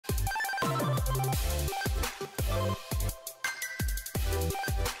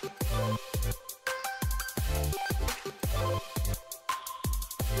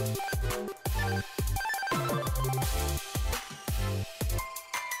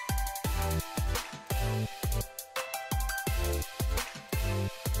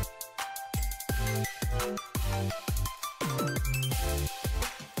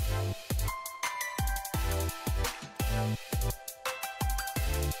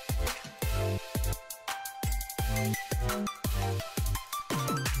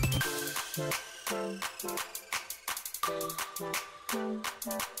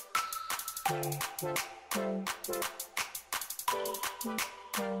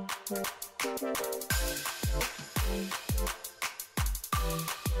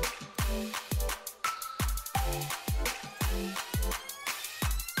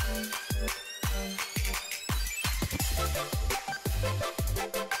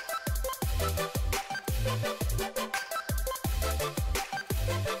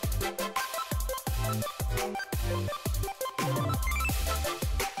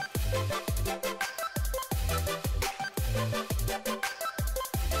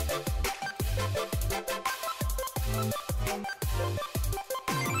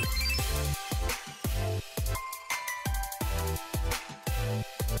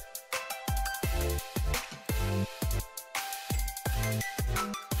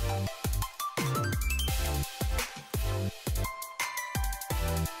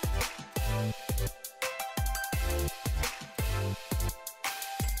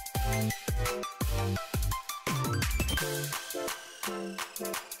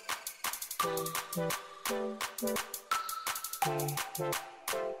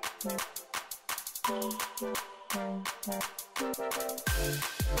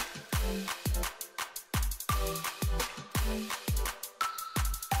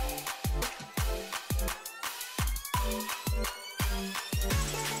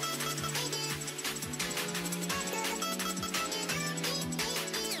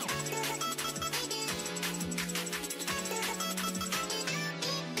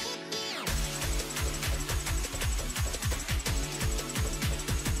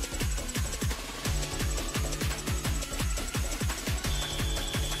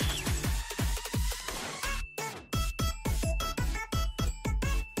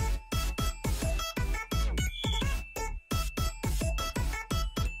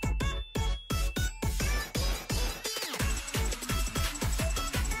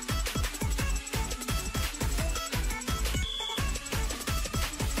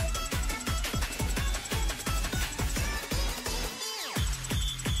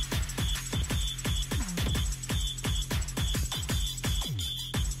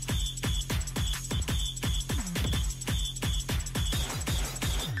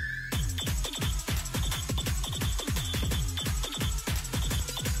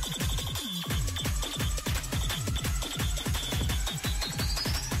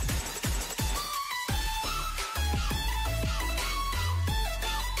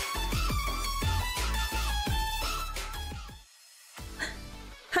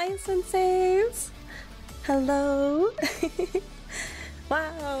Hi, senseis! Hello!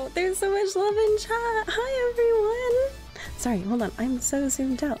 Wow, there's so much love in chat! Hi, everyone! Sorry, hold on, I'm so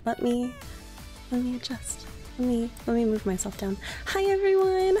zoomed out. Let me adjust. Let me move myself down. Hi,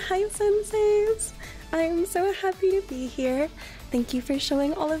 everyone! Hi, senseis! I'm so happy to be here. Thank you for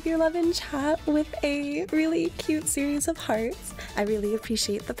showing all of your love in chat with a really cute series of hearts. I really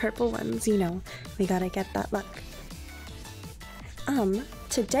appreciate the purple ones, you know, we gotta get that luck.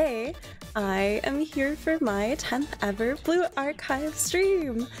 Today I am here for my 10th ever Blue Archive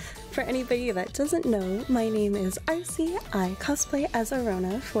stream. For anybody that doesn't know, my name is Arcie. I cosplay as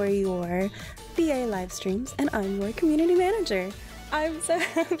Arona for your VA live streams, and I'm your community manager. I'm so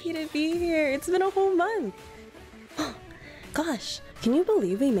happy to be here. It's been a whole month. Gosh, can you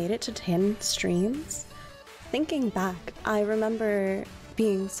believe we made it to 10 streams? Thinking back, I remember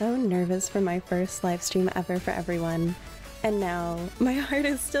being so nervous for my first live stream ever for everyone. And now my heart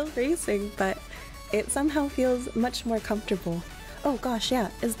is still racing, but it somehow feels much more comfortable. Oh gosh,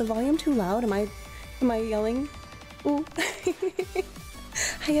 yeah, is the volume too loud? Am I yelling? Ooh.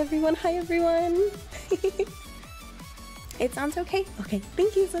 Hi everyone, hi everyone! It sounds okay? Okay,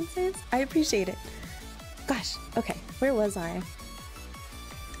 thank you, senseis. I appreciate it. Gosh, okay, where was I?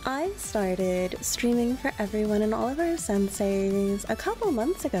 I started streaming for everyone and all of our senseis a couple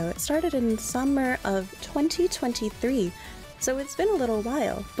months ago. It started in summer of 2023, so it's been a little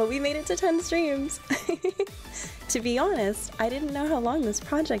while, but we made it to 10 streams. To be honest, I didn't know how long this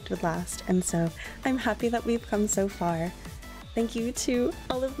project would last, and so I'm happy that we've come so far. Thank you to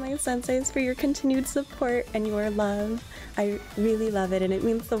all of my senseis for your continued support and your love. I really love it, and it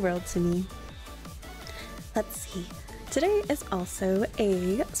means the world to me. Let's see. Today is also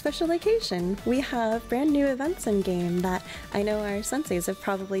a special occasion. We have brand new events in game that I know our senseis have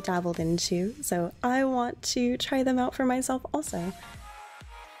probably dabbled into, so I want to try them out for myself also.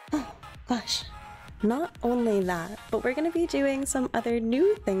 Oh gosh. Not only that, but we're going to be doing some other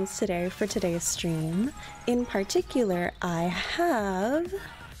new things today for today's stream. In particular, I have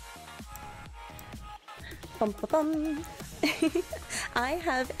Bum, bum, bum. I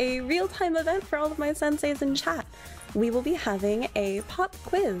have a real-time event for all of my senseis in chat. We will be having a pop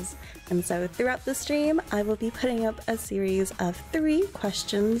quiz, and so throughout the stream I will be putting up a series of 3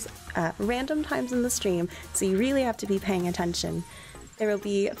 questions at random times in the stream, so you really have to be paying attention. There will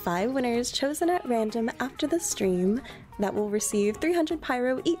be 5 winners chosen at random after the stream that will receive 300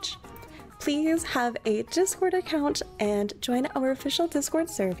 pyro each. Please have a Discord account and join our official Discord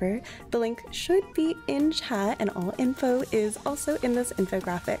server. The link should be in chat and all info is also in this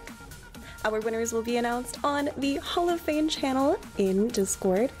infographic. Our winners will be announced on the Hall of Fame channel in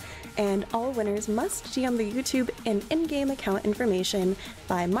Discord, and all winners must GM the YouTube and in-game account information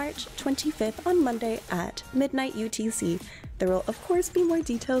by March 25th on Monday at midnight UTC. There will of course be more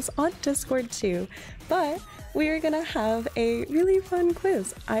details on Discord too, but we are gonna have a really fun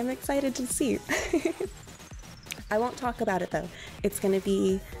quiz. I'm excited to see. I won't talk about it though. It's gonna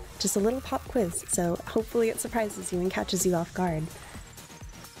be just a little pop quiz, so hopefully it surprises you and catches you off guard.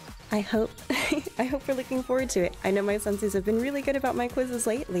 I hope we're looking forward to it. I know my senseis have been really good about my quizzes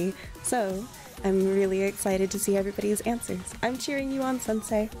lately, so I'm really excited to see everybody's answers. I'm cheering you on,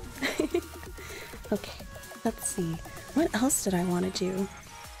 Sensei. Okay, let's see. What else did I want to do?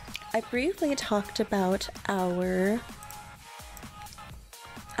 I briefly talked about our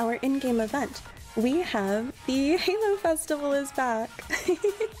in-game event. We have the Halo Festival is back.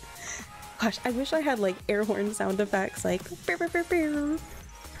 Gosh, I wish I had like air horn sound effects like beer, beer, beer, beer.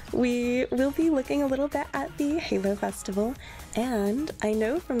 We will be looking a little bit at the Halo Festival, and I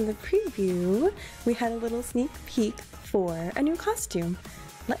know from the preview we had a little sneak peek for a new costume.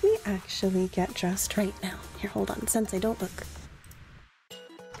 Let me actually get dressed right now. Here, hold on, Sensei, don't look.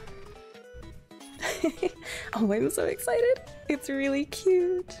 Oh, I'm so excited. It's really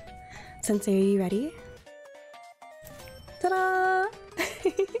cute. Sensei, are you ready? Ta-da!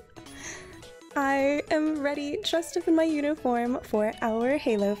 I am ready, dressed up in my uniform for our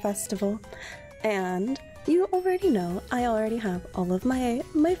Halo Festival. And you already know, I already have all of my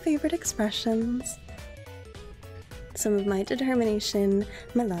favorite expressions. Some of my determination,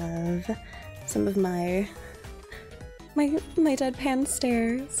 my love, some of my deadpan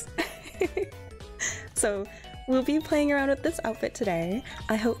stares. So we'll be playing around with this outfit today.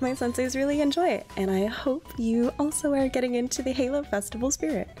 I hope my senseis really enjoy it, and I hope you also are getting into the Halo Festival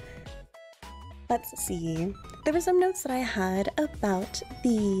spirit. Let's see. There were some notes that I had about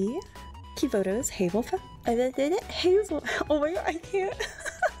the Kivotos Halo Hazel. Oh my god, I can't.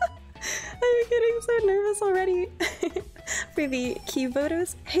 I'm getting so nervous already. For the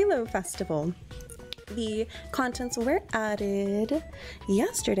Kivotos Halo Festival. The contents were added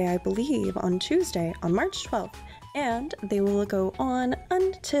yesterday, I believe, on Tuesday, on March 12th, and they will go on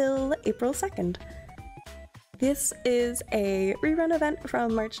until April 2nd. This is a rerun event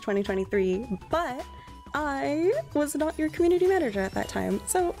from March 2023, but I was not your community manager at that time,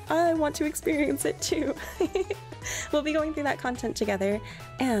 so I want to experience it too. We'll be going through that content together,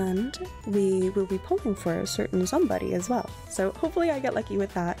 and we will be polling for a certain somebody as well, so hopefully I get lucky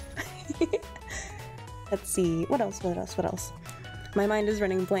with that. Let's see, what else? My mind is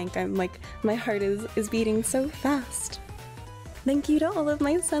running blank. I'm like, my heart is beating so fast. Thank you to all of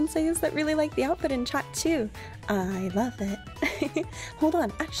my senseis that really like the outfit in chat too. I love it. Hold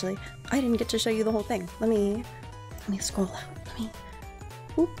on, actually, I didn't get to show you the whole thing. Let me scroll out.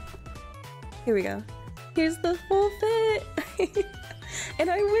 Whoop. Here we go. Here's the full fit. And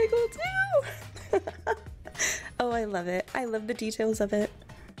I wiggle too. Oh, I love it. I love the details of it.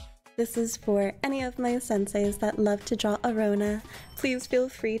 This is for any of my senseis that love to draw Arona. Please feel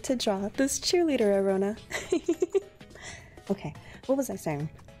free to draw this cheerleader Arona. Okay, what was I saying?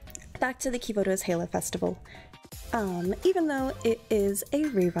 Back to the Kivotos Halo Festival. Even though it is a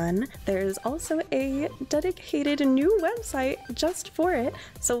rerun, there's also a dedicated new website just for it,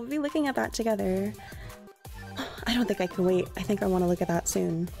 so we'll be looking at that together. I don't think I can wait. I think I want to look at that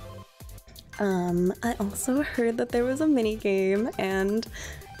soon. I also heard that there was a mini game, and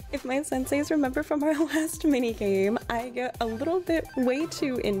if my senseis remember from our last mini game, I get a little bit way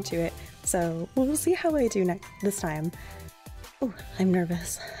too into it, so we'll see how I do this time. Ooh, I'm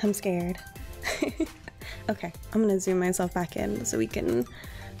nervous. I'm scared. Okay, I'm gonna zoom myself back in so we can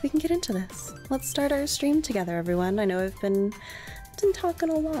get into this. Let's start our stream together, everyone. I know I've been talking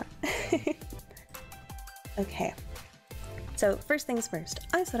a lot. Okay, so first things first,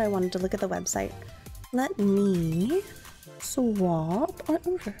 I said I wanted to look at the website. Let me swap on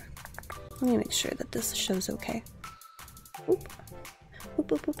over. Let me make sure that this shows okay. Oop.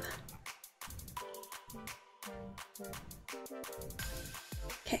 Oop, oop, oop.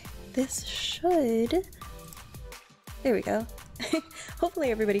 Okay, this should... There we go.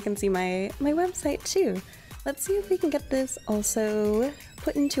 Hopefully everybody can see my website too. let's see if we can get this also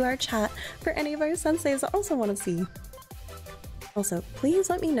put into our chat for any of our senseis that also want to see. Also, please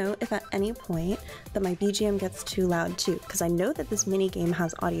let me know if at any point that my BGM gets too loud too, because I know that this mini game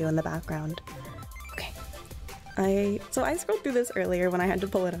has audio in the background. Okay, so I scrolled through this earlier when I had to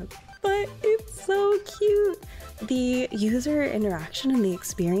pull it up, but it's so cute. The user interaction and the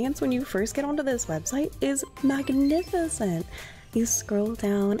experience when you first get onto this website is magnificent. You scroll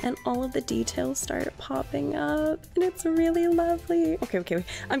down and all of the details start popping up and it's really lovely. Okay,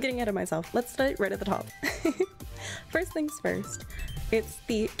 I'm getting ahead of myself. Let's start right at the top. First things first, it's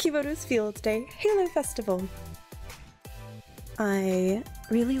the Kivotos Field Day Halo Festival. I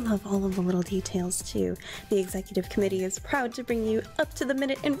really love all of the little details too. The executive committee is proud to bring you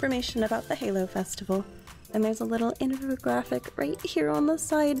up-to-the-minute information about the Halo Festival. And there's a little infographic right here on the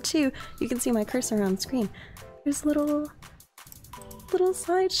side too. You can see my cursor on screen. There's little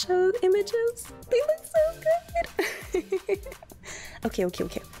slideshow images. They look so good.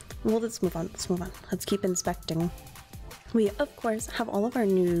 Okay. Well, let's move on. Let's keep inspecting. We, of course, have all of our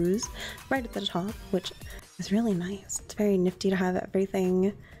news right at the top, which is really nice. It's very nifty to have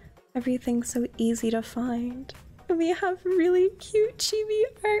everything so easy to find. And we have really cute chibi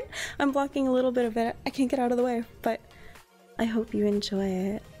art. I'm blocking a little bit of it. I can't get out of the way, but I hope you enjoy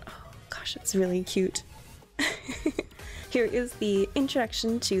it. Oh gosh, it's really cute. Here is the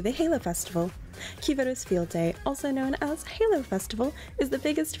introduction to the Halo Festival. Kivotos Field Day, also known as Halo Festival, is the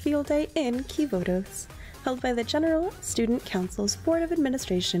biggest field day in Kivotos, held by the General Student Council's Board of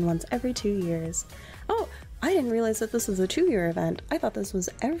Administration once every 2 years. Oh, I didn't realize that this was a 2-year event. I thought this was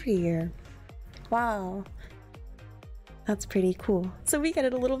every year. Wow. That's pretty cool. So we get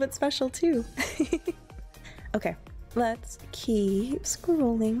it a little bit special too. Okay, let's keep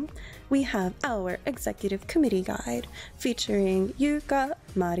scrolling. We have our executive committee guide featuring Yuka,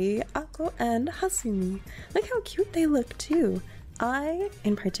 Mari, Ako, and Hasumi. Look how cute they look too. I,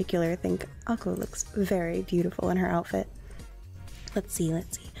 in particular, think Ako looks very beautiful in her outfit. Let's see.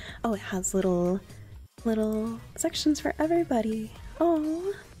 Oh, it has little sections for everybody.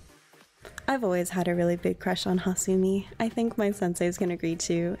 Oh, I've always had a really big crush on Hasumi. I think my senseis can agree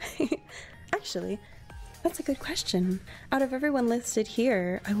too. Actually, that's a good question. Out of everyone listed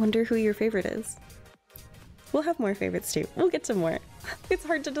here, I wonder who your favorite is. We'll have more favorites too. We'll get to more. It's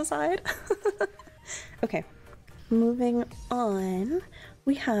hard to decide. Okay, moving on.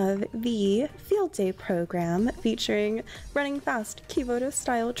 We have the Field Day program featuring running fast Kivoto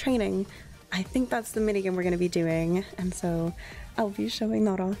style training. I think that's the minigame we're going to be doing, and so I'll be showing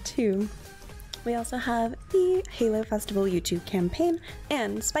that off too. We also have the Halo Festival YouTube campaign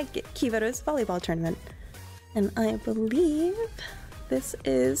and Spike It Kivotos volleyball tournament. And I believe this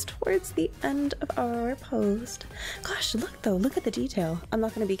is towards the end of our post. Gosh, look though, look at the detail. I'm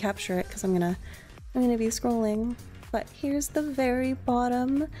not going to be capture it because I'm gonna be scrolling. But here's the very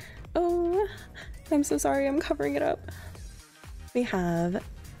bottom. Oh, I'm so sorry, I'm covering it up. We have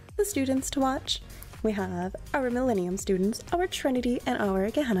the students to watch. We have our Millennium students, our Trinity, and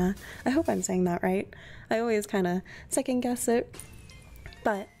our Gehenna. I hope I'm saying that right. I always kind of second guess it.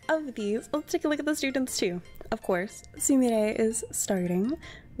 But of these, let's take a look at the students too. Of course, Sumire is starting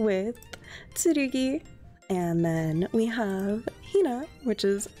with Tsurugi, and then we have Hina, which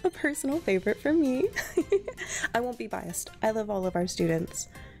is a personal favorite for me. I won't be biased. I love all of our students.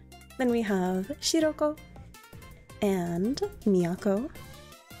 Then we have Shiroko and Miyako.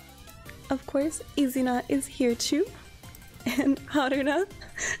 Of course, Izuna is here too, and Haruna,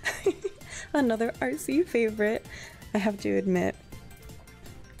 another Arcie favorite. I have to admit,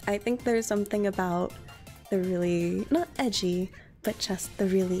 I think there's something about the really, not edgy, but just the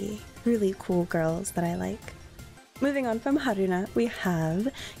really cool girls that I like. Moving on from Haruna, we have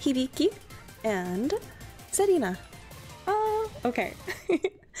Hibiki and Serena. Oh, okay.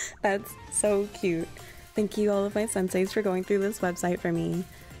 That's so cute. Thank you all of my senseis for going through this website for me.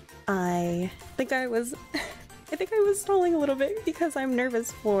 I think I was stalling a little bit because I'm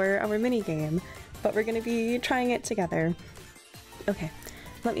nervous for our mini game, but we're gonna be trying it together. Okay,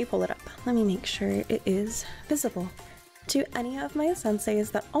 let me pull it up. Let me make sure it is visible. To any of my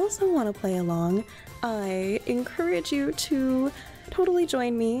senseis that also want to play along, I encourage you to totally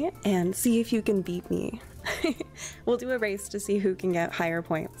join me and see if you can beat me. We'll do a race to see who can get higher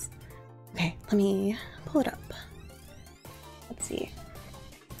points. Okay, let me pull it up. Let's see.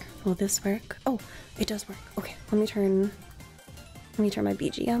 Will this work? Oh, it does work. Okay, let me turn my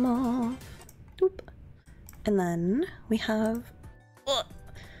BGM off. Doop. And then we have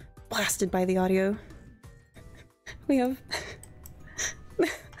blasted by the audio. We have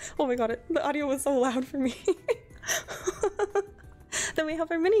oh my god, the audio was so loud for me. Then we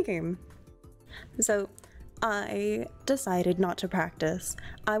have our mini game. So I decided not to practice.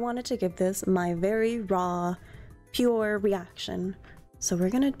 I wanted to give this my very raw, pure reaction. So we're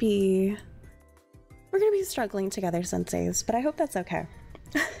gonna be struggling together, senseis, but I hope that's okay.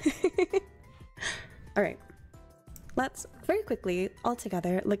 All right, let's very quickly all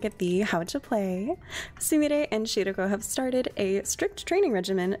together look at the how to play. Sumire and Shiroko have started a strict training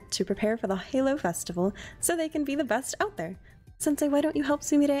regimen to prepare for the Halo Festival so they can be the best out there. Sensei, why don't you help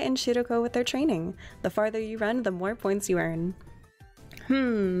Sumire and Shiroko with their training? The farther you run, the more points you earn.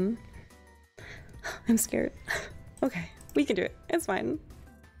 I'm scared. Okay, we can do it. It's fine.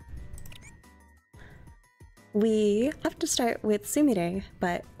 We have to start with Sumire,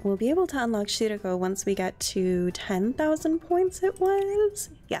 but we'll be able to unlock Shiroko once we get to 10,000 points it was?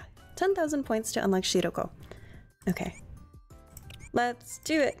 Yeah, 10,000 points to unlock Shiroko. Okay, let's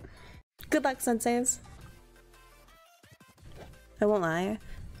do it. Good luck, senseis. I won't lie.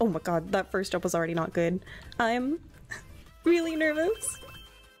 Oh my god, that first jump was already not good. I'm really nervous.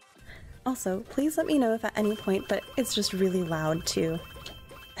 Also, please let me know if at any point that it's just really loud too,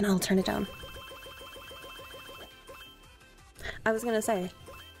 and I'll turn it down. I was gonna say,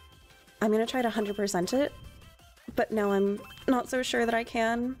 I'm gonna try to 100% it, but now I'm not so sure that I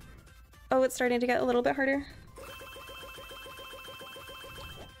can. Oh, it's starting to get a little bit harder.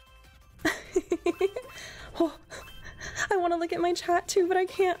 Oh, I want to look at my chat too, but I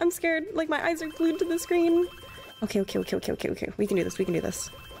can't. I'm scared. Like, my eyes are glued to the screen. Okay. We can do this. We can do this.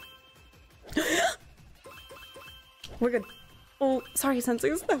 We're good. Oh, sorry,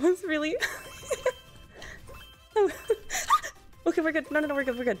 senseis. That was really... Okay, we're good. No, we're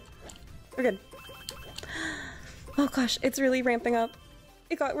good. We're good. We're good. Oh gosh, it's really ramping up.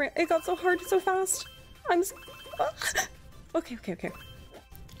 It got so hard so fast. Okay.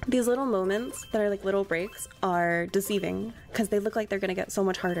 These little moments that are like little breaks are deceiving because they look like they're gonna get so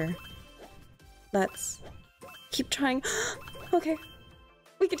much harder. Let's keep trying. Okay,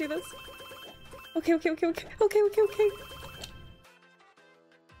 we can do this. Okay.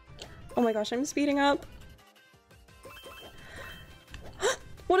 Oh my gosh, I'm speeding up.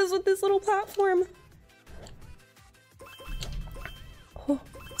 What is with this little platform? Oh,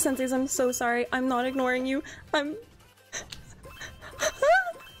 senseis, I'm so sorry. I'm not ignoring you.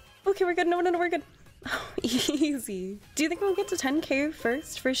 Okay, we're good. No, we're good. Oh, easy. Do you think we'll get to 10k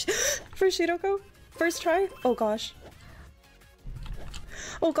first for Shiroko? First try? Oh gosh.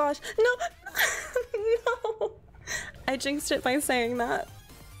 Oh gosh. No! No! I jinxed it by saying that.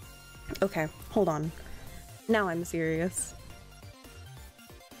 Okay, hold on. Now I'm serious.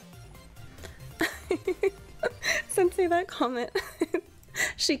 Sensei, that comment.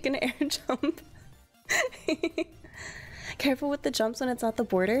 She can air jump. Careful with the jumps when it's at the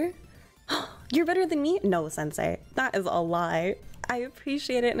border. You're better than me? No, Sensei. That is a lie. I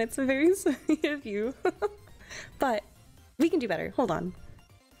appreciate it and it's very sweet of you. But we can do better. Hold on.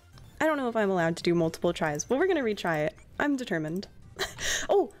 I don't know if I'm allowed to do multiple tries, but we're gonna retry it. I'm determined.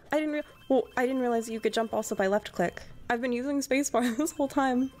 Oh, I didn't realize you could jump also by left click. I've been using spacebar this whole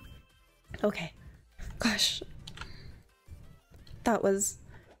time. Okay. Gosh. That was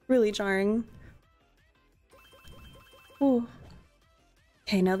really jarring. Ooh.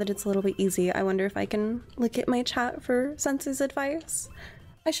 Okay, now that it's a little bit easy, I wonder if I can look at my chat for Sensei's advice.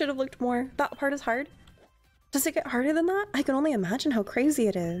 I should have looked more. That part is hard. Does it get harder than that? I can only imagine how crazy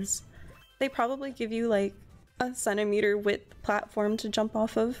it is. They probably give you like a centimeter width platform to jump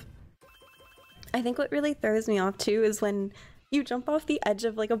off of. I think what really throws me off too is when you jump off the edge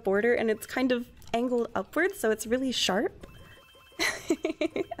of like a border and it's kind of angled upwards, so it's really sharp.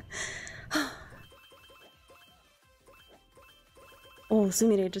 Oh,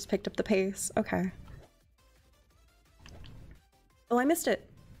 Sumire just picked up the pace. Okay. Oh, I missed it.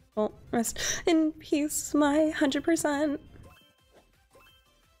 Well, rest in peace, my 100%.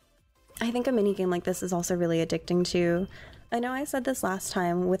 I think a minigame like this is also really addicting too. I know I said this last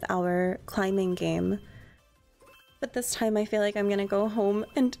time with our climbing game, but this time I feel like I'm gonna go home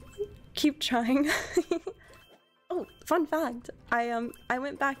and keep trying. Oh, fun fact. I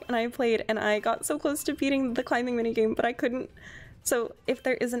went back and I played and I got so close to beating the climbing minigame, but I couldn't. So if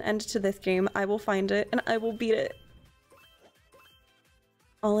there is an end to this game, I will find it and I will beat it.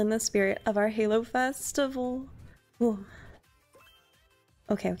 All in the spirit of our Halo Festival. Ooh.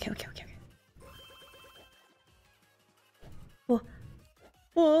 Okay.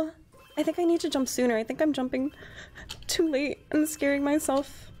 Whoa. I think I need to jump sooner. I think I'm jumping too late and scaring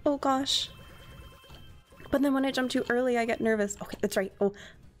myself. Oh gosh. But then when I jump too early, I get nervous. Okay, that's right. Oh,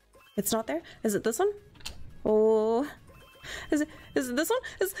 it's not there? Is it this one? Oh. Is it this one?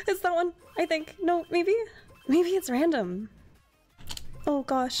 Is that one? I think. No, maybe it's random. Oh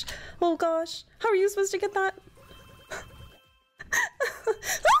gosh. Oh gosh. How are you supposed to get that?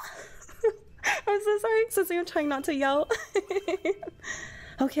 I'm so sorry, Sissy, I'm trying not to yell.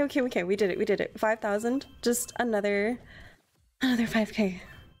 Okay, we did it. 5,000, just another 5K.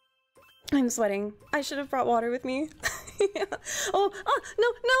 I'm sweating. I should have brought water with me. Oh,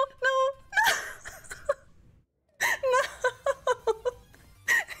 no.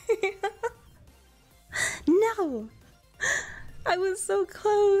 No. I was so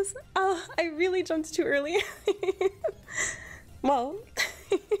close. Oh, I really jumped too early. Well,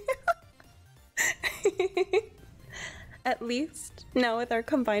 at least now with our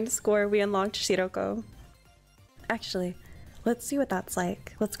combined score, we unlocked Shiroko. Actually, let's see what that's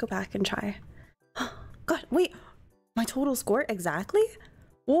like. Let's go back and try. God, wait, my total score exactly?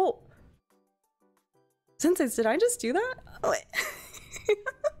 Whoa. Sensei, did I just do that? Oh,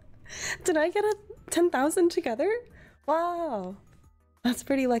 did I get a 10,000 together? Wow, that's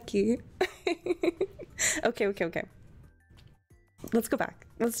pretty lucky. Okay. Let's go back.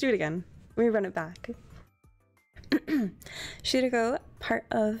 Let's do it again. Let me run it back. Shiroko, part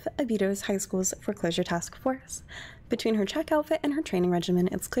of Abito's high school's foreclosure task force. Between her check outfit and her training regimen,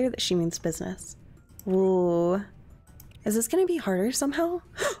 it's clear that she means business. Whoa. Is this gonna be harder somehow?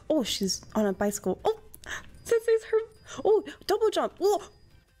 Oh, she's on a bicycle. Oh, this is her. Oh, double jump. Whoa.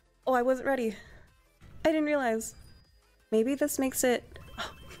 Oh, I wasn't ready. I didn't realize. Maybe this makes it...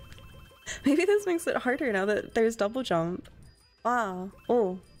 Maybe this makes it harder now that there's double jump. Wow.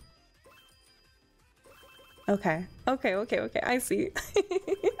 Oh. Okay. I see.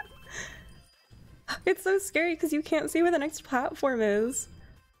 It's so scary because you can't see where the next platform is.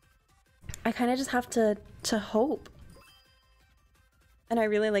 I kind of just have to hope. And I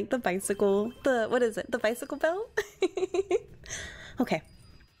really like the bicycle. What is it? The bicycle belt? Okay.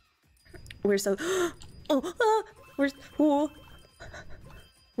 We're so... Oh,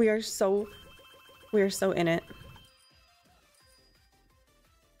 we are so in it.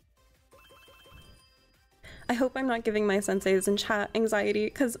 I hope I'm not giving my senseis in chat anxiety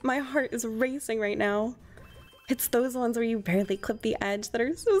because my heart is racing right now. It's those ones where you barely clip the edge that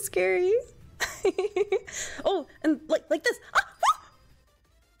are so scary. Oh, and like this. Ah!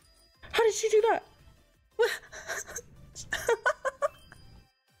 How did she do that?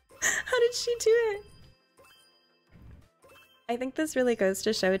 How did she do it? I think this really goes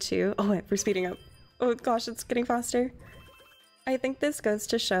to show too. Oh wait, we're speeding up. Oh gosh, it's getting faster. I think this goes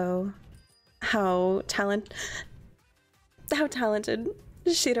to show how talented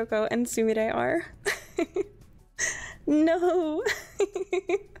Shiroko and Sumire are. No.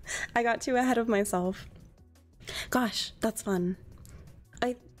 I got too ahead of myself. Gosh, that's fun.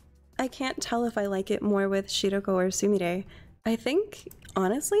 I can't tell if I like it more with Shiroko or Sumire. I think,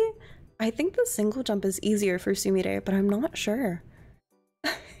 honestly, I think the single jump is easier for Sumire, but I'm not sure.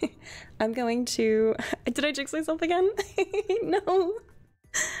 I'm going to... Did I jinx myself again? No.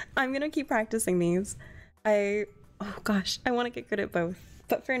 I'm gonna keep practicing these. Oh gosh, I want to get good at both.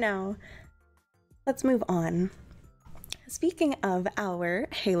 But for now, let's move on. Speaking of our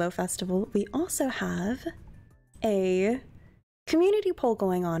Halo Festival, we also have a community poll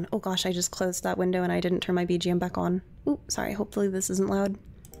going on. Oh gosh, I just closed that window and I didn't turn my BGM back on. Ooh, sorry, hopefully this isn't loud.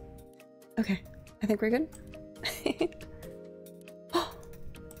 Okay, I think we're good.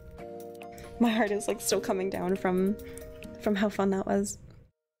 My heart is like still coming down from how fun that was.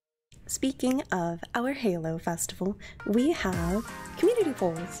 Speaking of our Halo Festival, we have community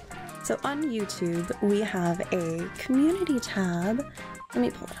polls. So on YouTube, we have a community tab. Let me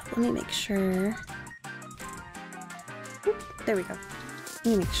pull it up. Let me make sure. Oop, there we go. Let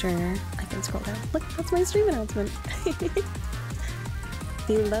me make sure I can scroll down. Look, that's my stream announcement.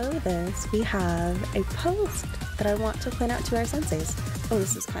 Below this, we have a post that I want to point out to our senseis. Oh,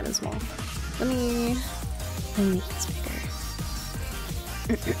 this is kind of small. Let me make this bigger.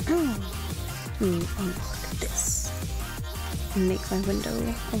 Let me unlock this and make my window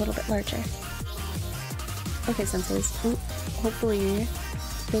a little bit larger. Okay, senseis. Ooh, hopefully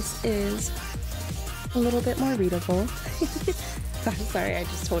this is a little bit more readable. Gosh, sorry, I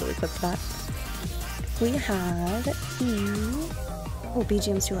just totally clipped that. We have oh,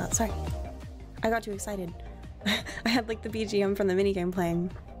 BGM's too loud, sorry. I got too excited. I had like the BGM from the minigame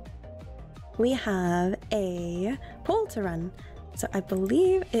playing. We have a poll to run. So I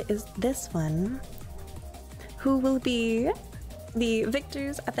believe it is this one. Who will be the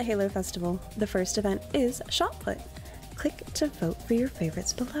victors at the Halo Festival? The first event is Shot Put. Click to vote for your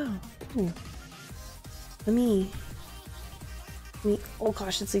favorites below. Ooh. Let me, oh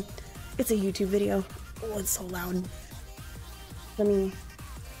gosh, it's a YouTube video. Oh, it's so loud. Let me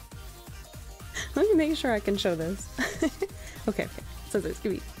make sure I can show this. Okay. Scissors,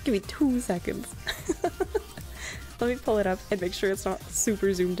 give me 2 seconds. Let me pull it up and make sure it's not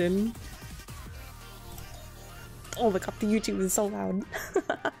super zoomed in. Oh my god, the YouTube is so loud.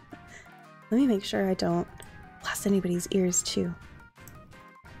 Let me make sure I don't blast anybody's ears too.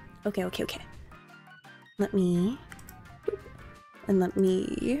 Okay. Let me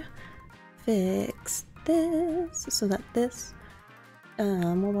fix this so that this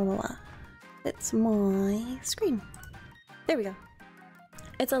fits my screen. There we go.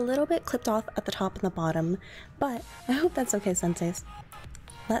 It's a little bit clipped off at the top and the bottom, but I hope that's okay, senseis.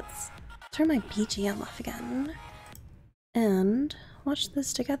 Let's turn my BGM off again and watch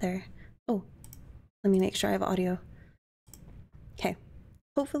this together. Oh, let me make sure I have audio. Okay,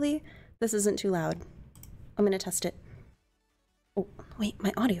 hopefully this isn't too loud. I'm gonna test it. Oh, wait,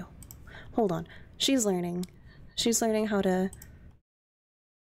 my audio. Hold on. She's learning. She's learning how to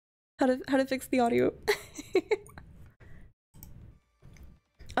fix the audio.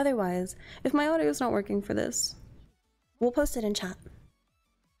 Otherwise, if my audio is not working for this, we'll post it in chat.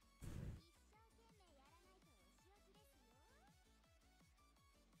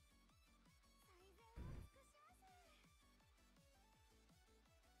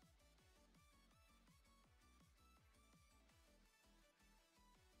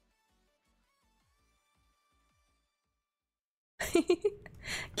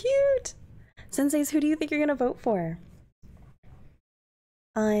 Cute! Senseis, who do you think you're gonna vote for?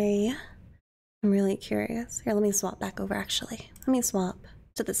 I am really curious. Here, let me swap back over actually. Let me swap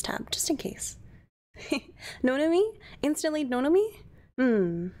to this tab, just in case. Nonami? Instantly Nonami?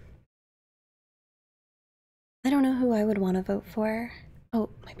 I don't know who I would want to vote for. Oh,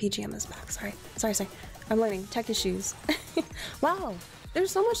 my BGM is back, sorry. Sorry. I'm learning. Tech issues. Wow,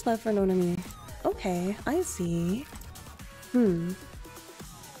 there's so much love for Nonami. Okay, I see.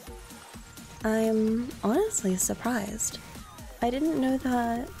 I'm honestly surprised. I didn't know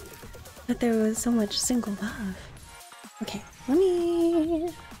that there was so much single love. Okay, let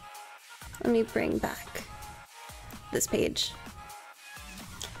me bring back this page.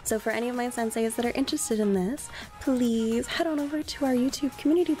 So for any of my senseis that are interested in this, please head on over to our YouTube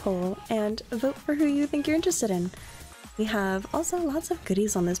community poll and vote for who you think you're interested in. We have also lots of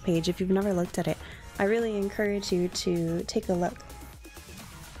goodies on this page if you've never looked at it. I really encourage you to take a look.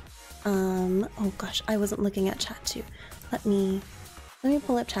 Oh gosh, I wasn't looking at chat too. Let me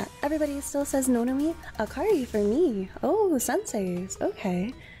pull up chat. Everybody still says Nonami? Akari for me. Oh, senseis.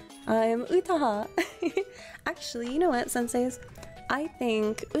 Okay. I'm Utaha. Actually, you know what, senseis? I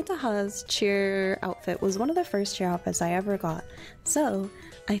think Utaha's cheer outfit was one of the first cheer outfits I ever got. So,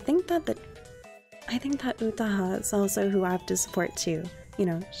 I think that Utaha is also who I have to support too. You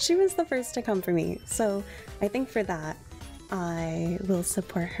know, she was the first to come for me. So, I think for that, I will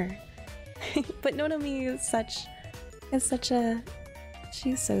support her. But Nonami is such a...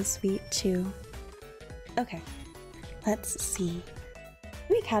 She's so sweet too. Okay, let's see. Let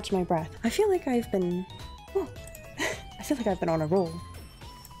me catch my breath. I feel like I've been... Oh, I feel like I've been on a roll.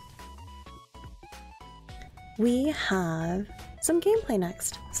 We have some gameplay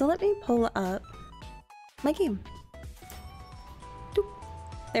next. So let me pull up my game. Doop.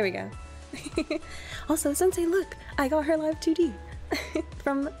 There we go. Also, Sensei, look! I got her live 2D!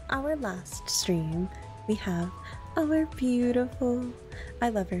 From our last stream, we have our beautiful... I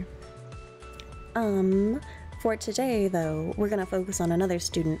love her. For today, though, we're gonna focus on another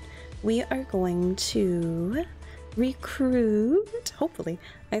student. We are going to recruit... Hopefully.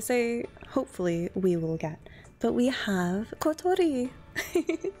 I say hopefully we will get. But we have Kotori!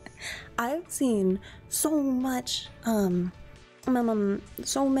 I've seen so much, so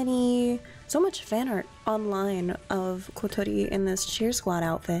much fan art online of Kotori in this cheer squad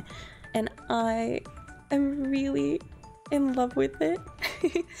outfit, and I am really in love with it.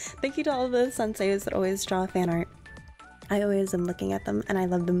 Thank you to all the senseis that always draw fan art. I always am looking at them and I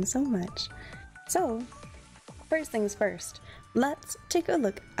love them so much. So, first things first, let's take a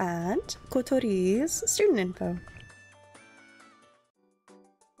look at Kotori's student info.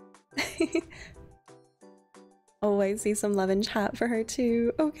 Oh, I see some love in chat for her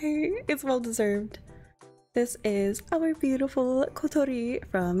too. Okay, it's well deserved. This is our beautiful Kotori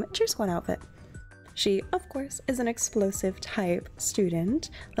from Cheer Squad outfit. She, of course, is an explosive type student.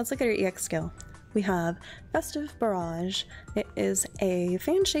 Let's look at her EX skill. We have Festive Barrage. It is a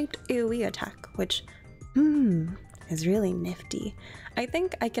fan-shaped AoE attack, which, is really nifty. I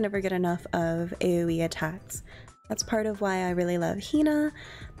think I can never get enough of AoE attacks. That's part of why I really love Hina.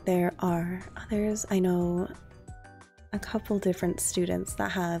 There are others. I know a couple different students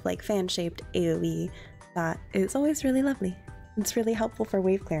that have like fan-shaped AoE that is always really lovely. It's really helpful for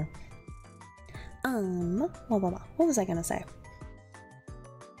wave clear. What was I gonna say?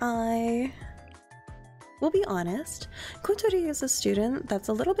 I will be honest, Kotori is a student that's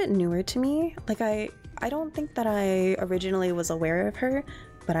a little bit newer to me. Like, I don't think that I originally was aware of her,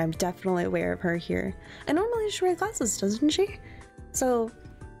 but I'm definitely aware of her here. And normally she wears glasses, doesn't she? So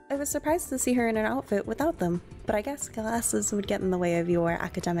I was surprised to see her in an outfit without them, but I guess glasses would get in the way of your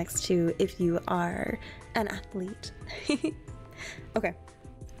academics too if you are an athlete. Okay,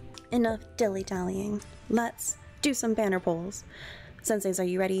 enough dilly-dallying. Let's do some banner polls. Senseis, are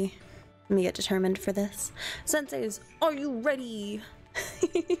you ready? Let me get determined for this. Senseis, are you ready?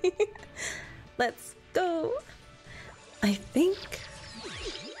 Let's go. I think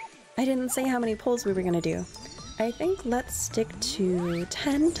I didn't say how many polls we were gonna do. I think let's stick to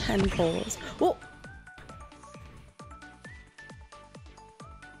 10 polls. Whoa!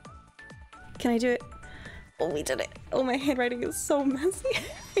 Can I do it? Oh, we did it. Oh, my handwriting is so messy.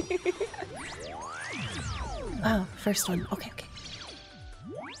 Oh, first one. Okay, okay.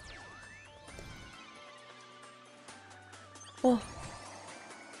 Oh.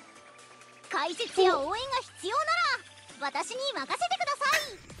 解説や応援が必要なら私に任せてくださ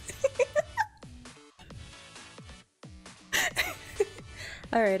い。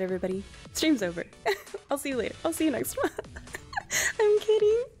Alright, everybody. Stream's over. I'll see you later. I'll see you next one. I'm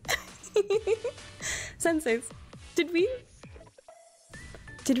kidding. Senseis, did we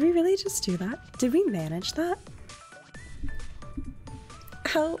really just do that? Did we manage that?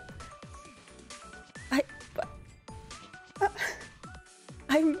 How?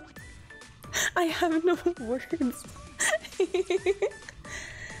 I have no words.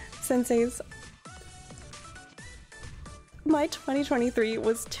 Senseis, my 2023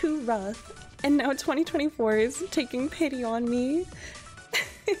 was too rough, and now 2024 is taking pity on me.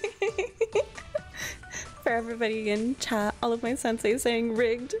 For everybody in chat, all of my sensei saying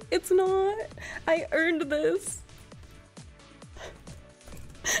rigged. It's not. I earned this.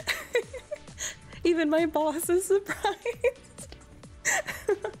 Even my boss is surprised.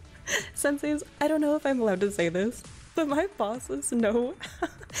 Senseis, I don't know if I'm allowed to say this, but my bosses know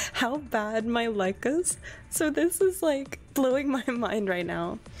how bad my luck is, so this is like blowing my mind right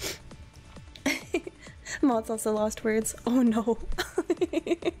now. Mods also lost words. Oh no.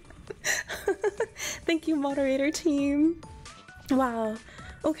 Thank you, moderator team. Wow.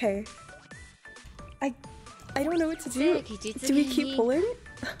 Okay. I don't know what to do. Do we keep pulling?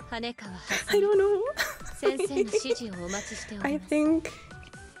 I don't know. I think,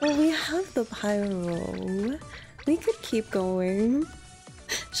 well, we have the pyro. We could keep going.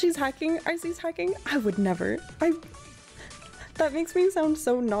 She's hacking. Arcie's hacking. I would never. That makes me sound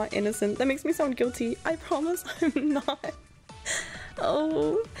so not innocent. That makes me sound guilty. I promise I'm not.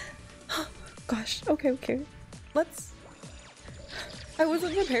 Oh. Gosh. Okay, okay. Let's... I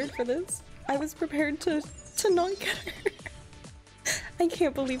wasn't prepared for this. I was prepared to not get her. I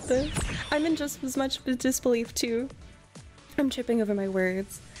can't believe this. I'm in just as much disbelief too. I'm tripping over my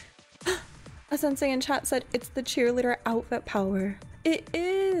words. A sensei in chat said it's the cheerleader outfit power. It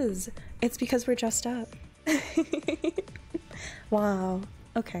is! It's because we're dressed up. Wow.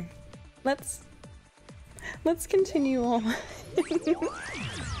 Okay. Let's continue on.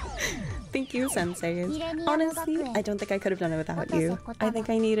 Thank you, senseis. Honestly, I don't think I could have done it without you. I think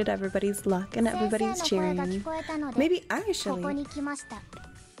I needed everybody's luck and everybody's cheering. Maybe actually.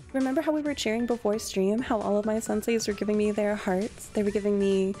 Remember how we were cheering before stream? How all of my senseis were giving me their hearts? They were giving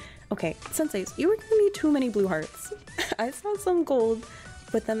me... Okay, senseis, you were giving me too many blue hearts. I saw some gold,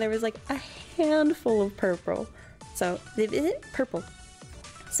 but then there was like a handful of purple. So, purple.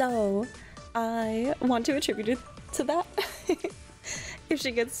 So, I want to attribute it to that. If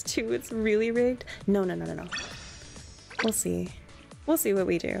she gets two, it's really rigged. No. We'll see. We'll see what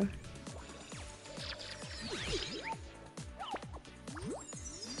we do.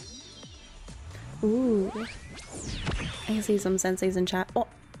 Ooh. I can see some senseis in chat. Oh.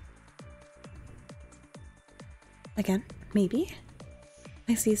 Again, maybe?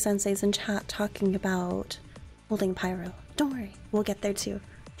 I see senseis in chat talking about holding pyro. Don't worry, we'll get there too.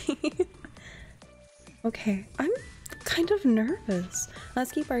 Okay, I'm kind of nervous.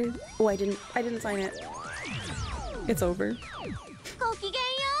 Let's keep our... Oh, I didn't sign it. It's over.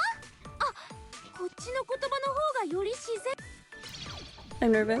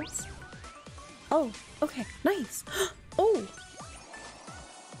 I'm nervous. Oh, okay, nice. Oh!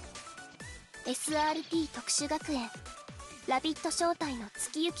 SRT 特殊学園ラビット招待の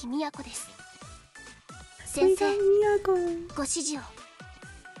月行都です。先生、ご指示を。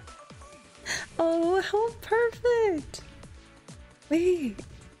Oh, how perfect! Wait,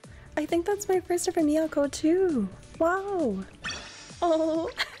 I think that's my first ever Miyako too. Wow. Oh.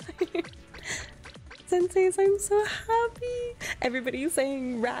 Senseis, I'm so happy. Everybody's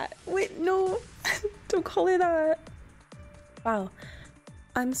saying rat. Wait, no. Don't call it that. Wow.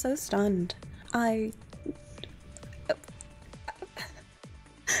 I'm so stunned.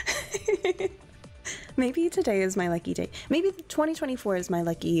 Maybe today is my lucky day. Maybe 2024 is my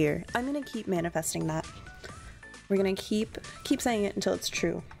lucky year. I'm gonna keep manifesting that. We're gonna keep saying it until it's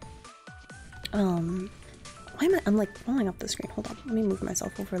true. Why am I'm like falling off the screen? Hold on, let me move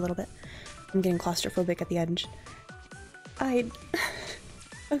myself over a little bit. I'm getting claustrophobic at the edge.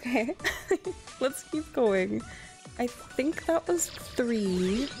 Okay, let's keep going. I think that was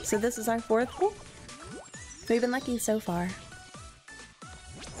 3, so this is our 4th hole. We've been lucky so far.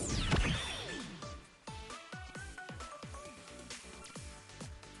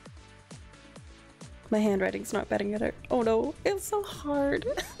 My handwriting's not getting it. Oh no, it's so hard.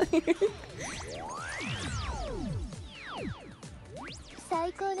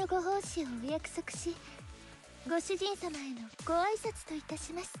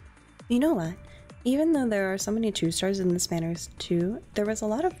 You know what? Even though there are so many 2 stars in this banners too, there was a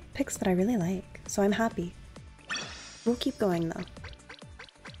lot of picks that I really like, so I'm happy. We'll keep going though.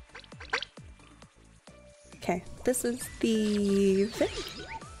 Okay, this is the 5th.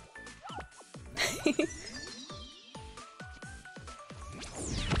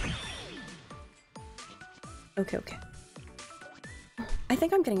 Okay. I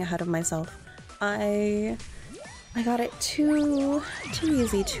think I'm getting ahead of myself. I got it too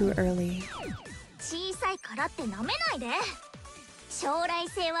easy too early.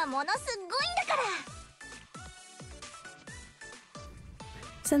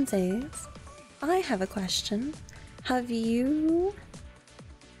 Senseis, I have a question. Have you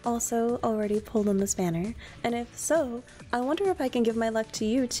also already pulled on this banner? And if so, I wonder if I can give my luck to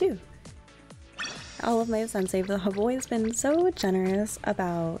you too. All of my sensei have always been so generous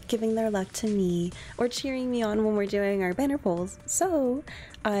about giving their luck to me or cheering me on when we're doing our banner pulls. So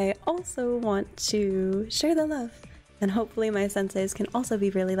I also want to share the love, and hopefully my senseis can also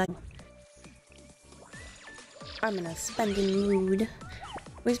be really lucky. I'm in a spending mood.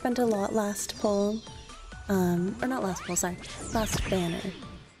 We spent a lot last pull, or not last pull, sorry, last banner,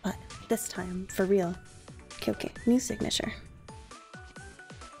 but this time for real. Okay, new signature.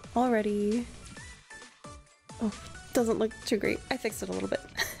 Already. Oh, doesn't look too great. I fixed it a little bit.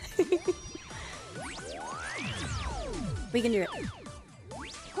 We can do it.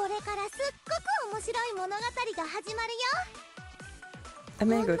 I'm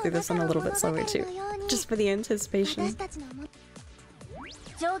gonna go through this one a little bit slower too, just for the anticipation.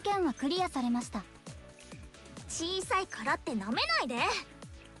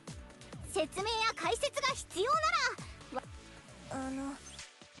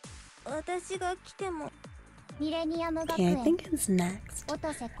 Okay, I think it's next.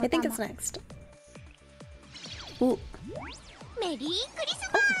 I think it's next. Ooh.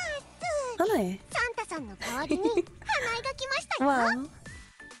 Oh, wow.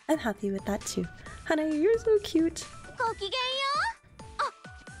 I'm happy with that too. Hanae, you're so cute.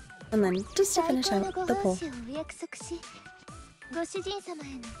 And then, just to finish out the poll.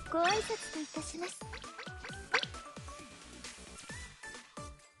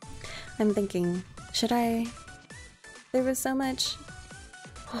 I'm thinking, should I... There was so much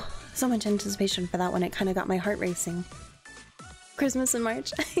anticipation for that one, it kind of got my heart racing. Christmas in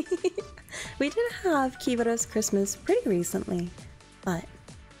March. We did have Kivotos Christmas pretty recently, but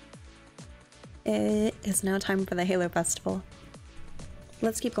it is now time for the Halo Festival.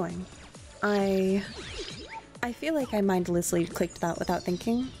 Let's keep going. I feel like I mindlessly clicked that without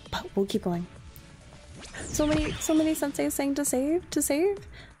thinking, but we'll keep going. So many senseis saying to save.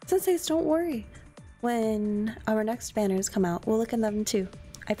 Senseis, don't worry. When our next banners come out, we'll look at them too.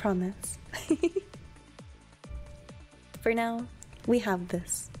 I promise. For now, we have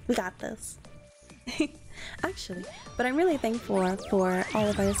this. We got this. Actually, but I'm really thankful for all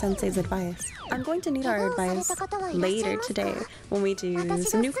of our sensei's advice. I'm going to need our advice later today when we do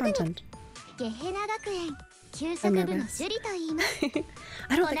some new content. I'm nervous. I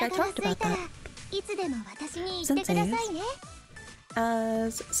don't think I talked about that. Senseis,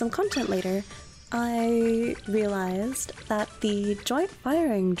 as some content later, I realized that the joint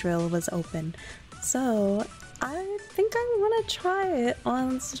firing drill was open, so I think I want to try it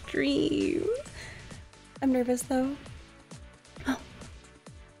on stream. I'm nervous though.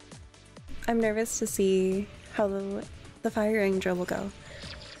 I'm nervous to see how the firing drill will go.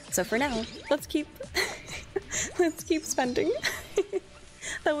 So for now, let's keep spending.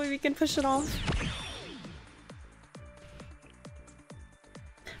 That way we can push it off.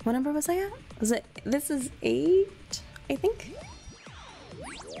 What number was I at? Was it? This is 8, I think.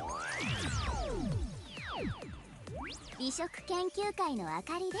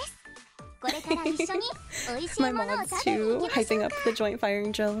 My mod's too hyping up the joint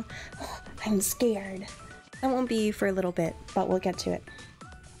firing drill. Oh, I'm scared. That won't be for a little bit, but we'll get to it.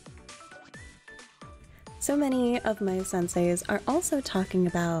 So many of my senseis are also talking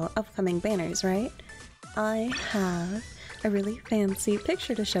about upcoming banners, right? I have a really fancy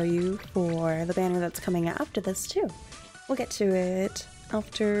picture to show you for the banner that's coming after this too. We'll get to it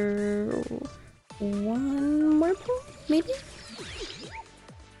after one more pull, maybe?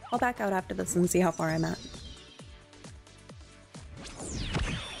 I'll back out after this and see how far I'm at.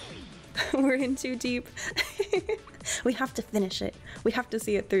 We're in too deep. We have to finish it. We have to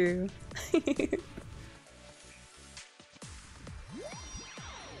see it through.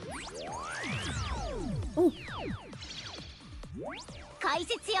 Oh.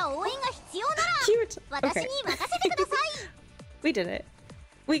 Cute! Okay. We did it.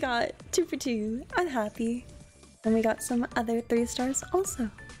 We got 2 for 2. I'm happy. And we got some other 3 stars also.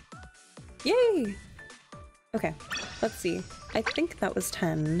 Yay! Okay, let's see. I think that was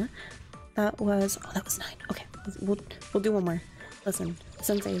 10. That was... oh, that was 9. Okay, we'll do one more. Listen,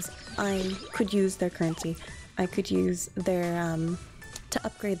 senseis, I could use their currency. I could use their, to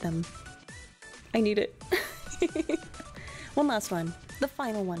upgrade them. I need it. One last one. The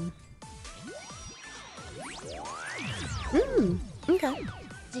final one. Okay.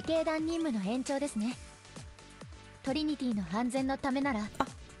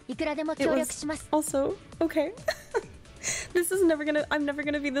 It was also okay. This is never gonna. I'm never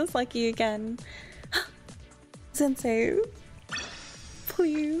gonna be this lucky again. Sensei,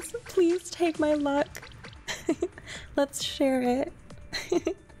 please, please take my luck. Let's share it.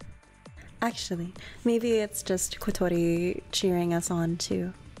 Actually, maybe it's just Kotori cheering us on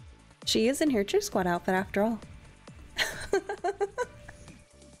too. She is in her Cheer Squad outfit after all.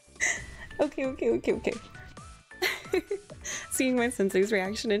 Okay. Seeing my sensei's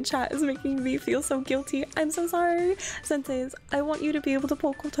reaction in chat is making me feel so guilty. I'm so sorry. Senseis, I want you to be able to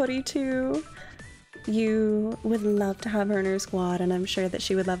pull Kotori too. You would love to have her in her squad, and I'm sure that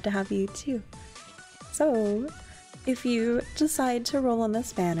she would love to have you too. So, if you decide to roll on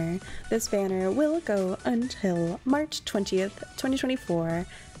this banner will go until March 20th, 2024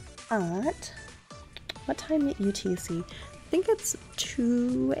 at... what time at UTC? I think it's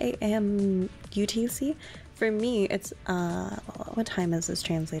 2 AM UTC. For me, it's, what time is this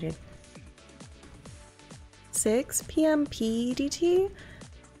translated? 6 PM PDT?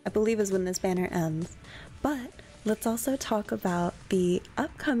 I believe is when this banner ends. But let's also talk about the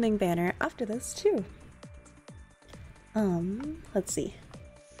upcoming banner after this too. Let's see.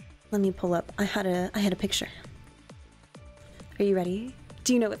 Let me pull up. I had a picture. Are you ready?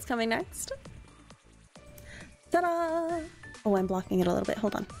 Do you know what's coming next? Ta-da! Oh, I'm blocking it a little bit.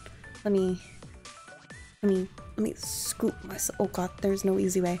 Hold on. Let me scoop myself. Oh god, there's no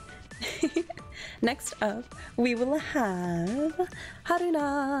easy way. Next up, we will have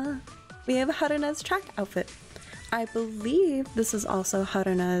Haruna. We have Haruna's track outfit. I believe this is also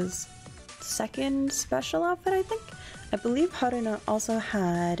Haruna's second special outfit, I think. I believe Haruna also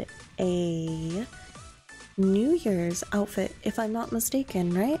had a New Year's outfit, if I'm not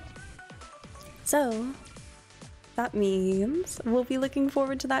mistaken, right? So, that means we'll be looking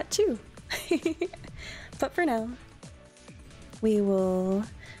forward to that too. But for now, we'll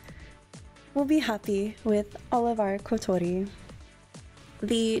be happy with all of our Kotori.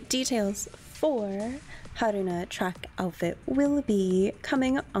 The details for Haruna track outfit will be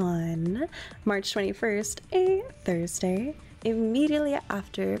coming on March 21st, a Thursday, immediately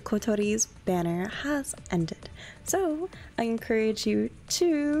after Kotori's banner has ended. So I encourage you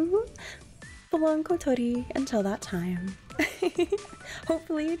to belong Kotori until that time.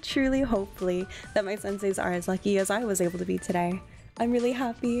 Hopefully, truly hopefully, that my senseis are as lucky as I was able to be today. I'm really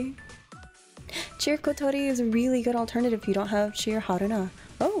happy. Cheer Kotori is a really good alternative if you don't have Cheer Haruna.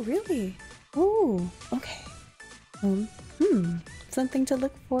 Oh, really? Oh, okay. Something to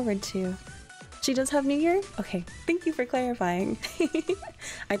look forward to. She does have New Year? Okay, thank you for clarifying.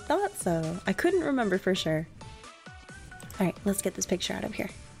 I thought so. I couldn't remember for sure. Alright, let's get this picture out of here.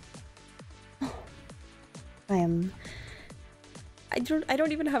 I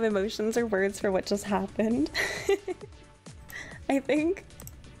don't even have emotions or words for what just happened. I think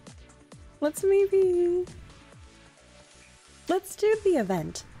let's do the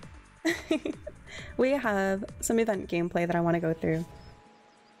event. We have some event gameplay that I want to go through.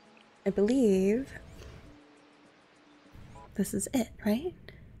 I believe this is it, right?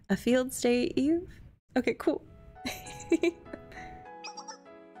 A field day eve? Okay, cool.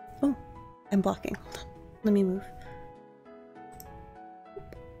 Oh, I'm blocking. Hold on. Let me move.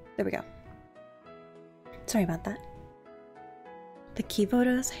 There we go. Sorry about that. the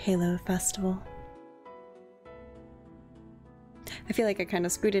Kivotos Halo Festival. I feel like I kind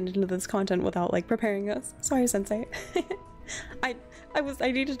of scooted into this content without like preparing us. Sorry, Sensei. I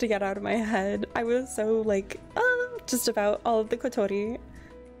needed to get out of my head. I was so like, just about all of the Kotori.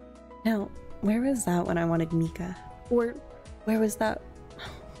 Now, where was that when I wanted Mika? Or where was that?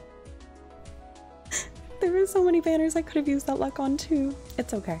 There were so many banners I could have used that luck on too.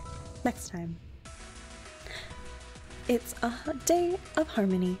 It's okay. Next time. It's a day of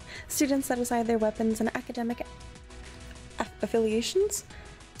harmony. Students set aside their weapons and academic affiliations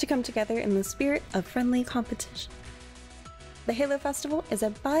to come together in the spirit of friendly competition. The Halo Festival is a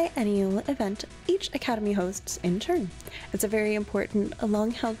biennial event each academy hosts in turn. It's a very important,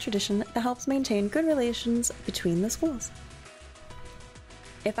 long-held tradition that helps maintain good relations between the schools.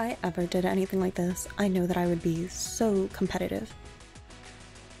 If I ever did anything like this, I know that I would be so competitive.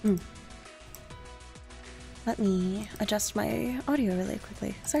 Let me adjust my audio really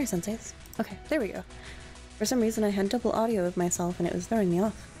quickly. Sorry, senseis. Okay, there we go. For some reason I had double audio of myself and it was throwing me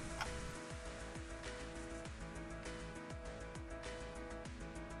off.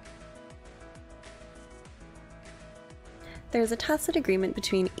 There is a tacit agreement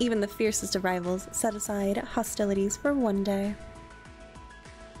between even the fiercest of rivals set aside hostilities for one day.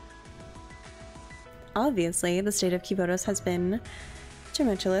 Obviously, the state of Kivotos has been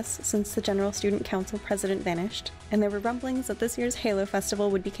tumultuous since the General Student Council president vanished, and there were rumblings that this year's Halo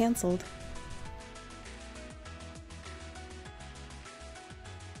Festival would be cancelled.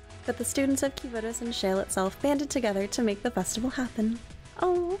 But the students of Kivotos and Shale itself banded together to make the festival happen.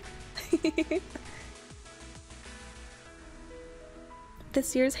 Oh.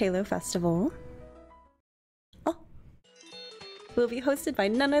 This year's Halo Festival will be hosted by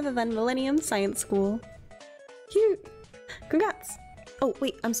none other than Millennium Science School. Cute! Congrats! Oh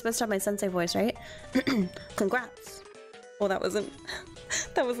wait, I'm supposed to have my sensei voice, right? Congrats! Well, that wasn't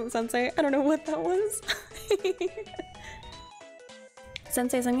sensei. I don't know what that was.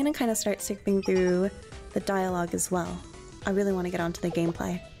 Senseis, I'm gonna kind of start skipping through the dialogue as well. I really want to get onto the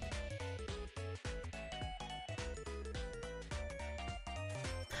gameplay.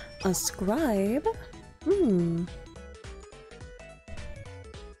 A scribe?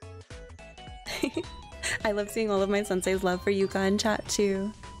 I love seeing all of my sensei's love for Yuka in chat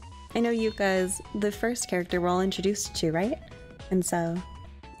too. I know Yuka is the first character we're all introduced to, right? And so,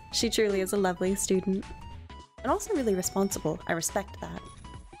 she truly is a lovely student. And also really responsible. I respect that.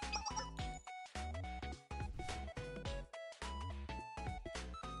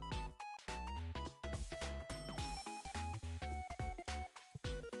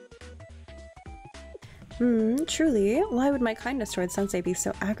 Truly, why would my kindness towards Sensei be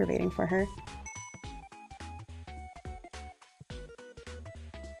so aggravating for her?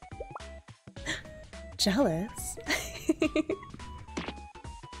 Jealous?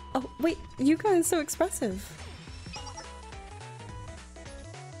 Oh, wait, Yuka is so expressive.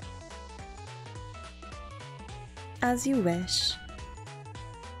 As you wish.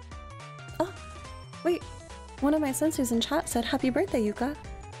 Oh, wait, one of my senseis in chat said happy birthday, Yuka.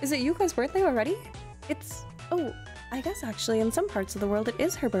 Is it Yuka's birthday already? It's... oh, I guess actually in some parts of the world it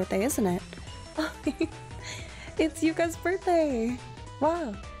is her birthday, isn't it? It's Yuka's birthday!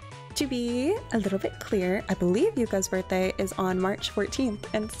 Wow. To be a little bit clear, I believe Yuka's birthday is on March 14th,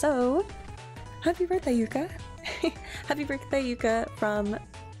 and so... happy birthday, Yuka! Happy birthday, Yuka, from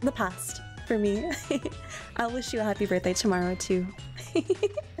the past, for me. I'll wish you a happy birthday tomorrow, too.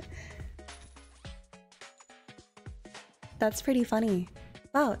 That's pretty funny.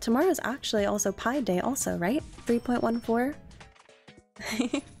 Wow, tomorrow's actually also Pi Day also, right? 3.14?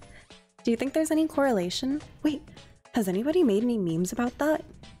 Do you think there's any correlation? Wait, has anybody made any memes about that?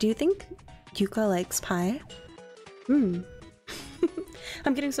 Do you think Yuka likes pie? I'm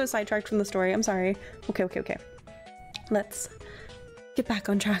getting so sidetracked from the story, I'm sorry. Okay. Let's get back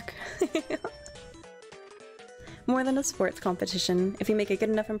on track. More than a sports competition, if you make a good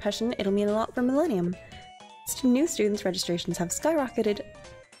enough impression, it'll mean a lot for Millennium. New students' registrations have skyrocketed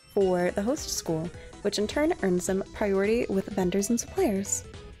for the host school, which in turn earns them priority with vendors and suppliers.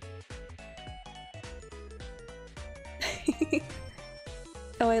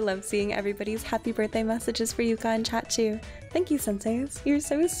 Oh, I love seeing everybody's happy birthday messages for Yuka in chat too. Thank you, senseis. You're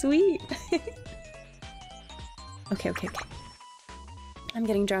so sweet. Okay. I'm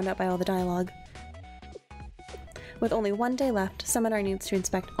getting drowned out by all the dialogue. With only one day left, Seminar needs to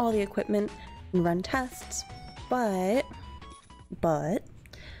inspect all the equipment and run tests, but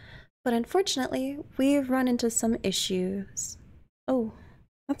unfortunately, we've run into some issues. Oh,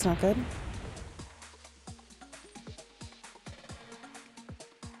 that's not good.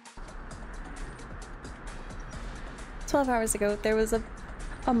 12 hours ago, there was a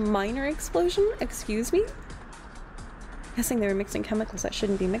minor explosion? Excuse me? Guessing they were mixing chemicals that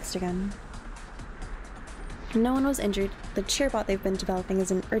shouldn't be mixed again. No one was injured. The cheerbot they've been developing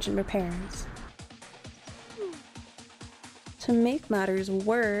is in urgent repairs. To make matters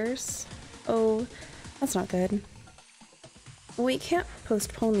worse... Oh, that's not good. We can't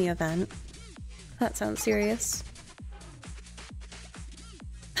postpone the event. That sounds serious.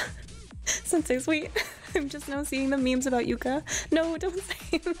 Sensei, sweet. I'm just now seeing the memes about Yuka. No, don't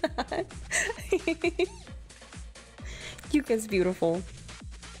say that. Yuka's beautiful.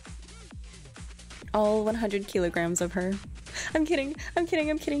 All 100 kilograms of her. I'm kidding, I'm kidding,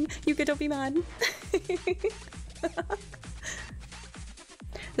 I'm kidding. Yuka, don't be mad.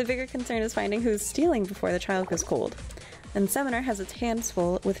 The bigger concern is finding who's stealing before the trial goes cold. And Seminar has its hands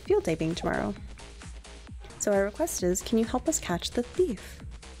full with field day being tomorrow. So our request is, can you help us catch the thief?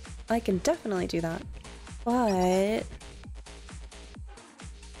 I can definitely do that. But...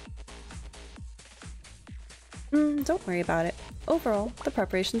 don't worry about it. Overall, the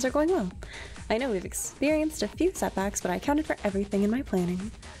preparations are going well. I know we've experienced a few setbacks, but I accounted for everything in my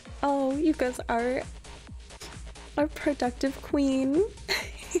planning. Oh, you guys are our productive queen.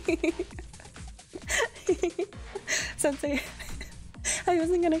 Sensei, I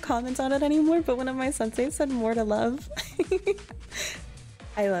wasn't gonna comment on it anymore, but one of my senseis said more to love.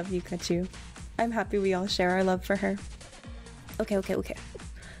 I love Yuka. I'm happy we all share our love for her. Okay.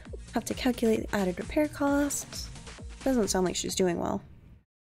 Have to calculate the added repair costs. Doesn't sound like she's doing well.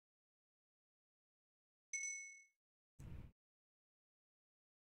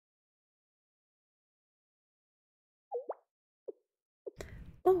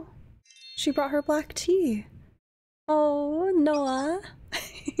 Oh, she brought her black tea. Oh, Noah.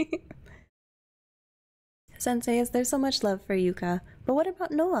 Sensei, there's so much love for Yuka, but what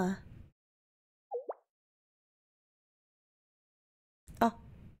about Noah? Oh.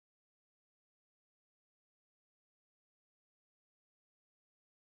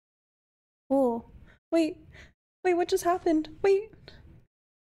 Oh, wait, what just happened? Wait.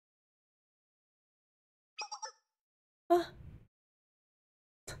 Ah.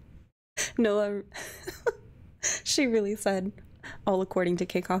 Noah, she really said, all according to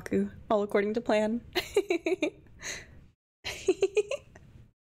Keikaku, all according to plan.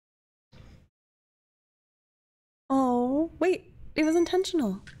 Oh, wait, it was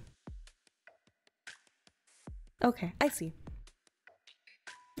intentional. Okay, I see.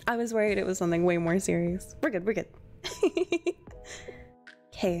 I was worried it was something way more serious. We're good.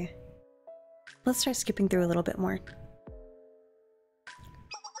 Okay, let's try skipping through a little bit more.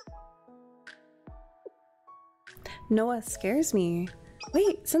 Noah scares me.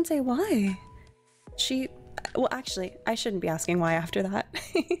 Wait, Sensei, why? Well, actually, I shouldn't be asking why after that.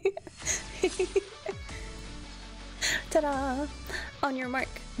 Ta-da! On your mark,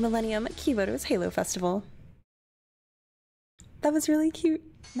 Millennium Kivotos Halo Festival. That was really cute.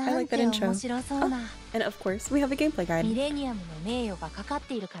 I like that intro. Oh, and of course, we have a gameplay guide.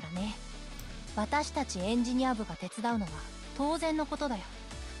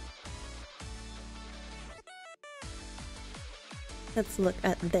 Let's look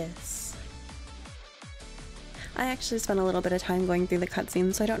at this. I actually spent a little bit of time going through the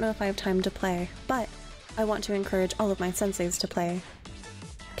cutscenes, so I don't know if I have time to play, but I want to encourage all of my senseis to play.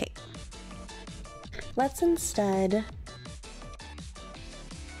 Okay. Let's just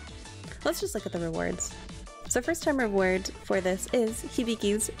look at the rewards. So first time reward for this is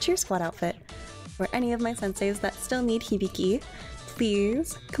Hibiki's Cheer Squad outfit. For any of my senseis that still need Hibiki,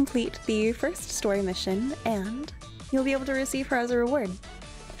 please complete the first story mission and you'll be able to receive her as a reward.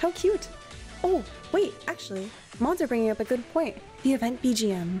 How cute! Oh, wait, actually, mods are bringing up a good point. The event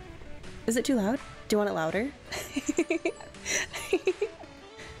BGM. Is it too loud? Do you want it louder?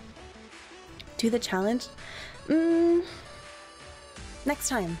 Do the challenge? Next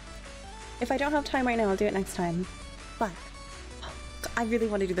time. If I don't have time right now, I'll do it next time. But I really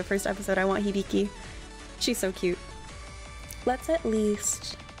want to do the first episode. I want Hibiki. She's so cute. Let's at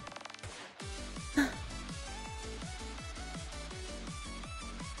least...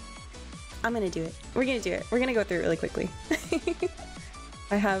 I'm gonna do it. We're gonna do it. We're gonna go through it really quickly.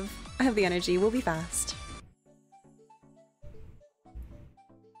 I have the energy. We'll be fast.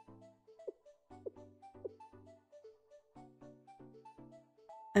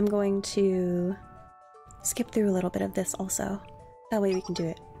 I'm going to skip through a little bit of this also. That way we can do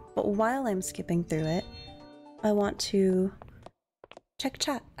it. But while I'm skipping through it, I want to check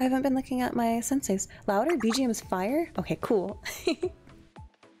chat. I haven't been looking at my senseis. Louder? BGM's fire? Okay, cool.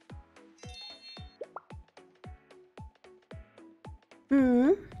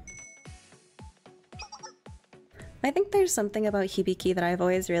 I think there's something about Hibiki that I've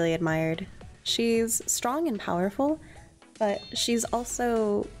always really admired. She's strong and powerful, but she's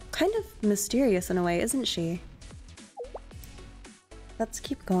also kind of mysterious in a way, isn't she? Let's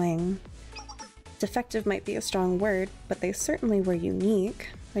keep going. Defective might be a strong word, but they certainly were unique.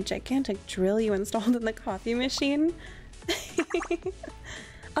 A gigantic drill you installed in the coffee machine?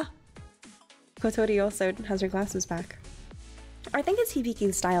 Ah! Kotori also has her glasses back. I think it's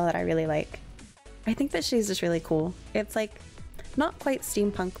Hibiki's style that I really like. I think that she's just really cool. It's like, not quite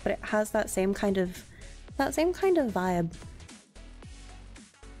steampunk, but it has that same kind of vibe.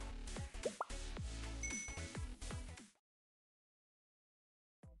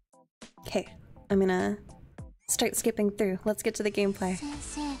 Okay, I'm gonna start skipping through. Let's get to the gameplay.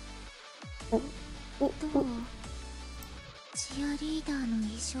 Oh, oh, oh.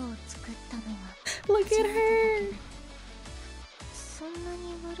 Look at her!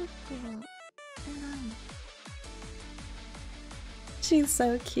 She's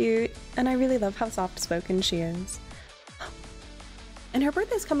so cute, and I really love how soft-spoken she is. And her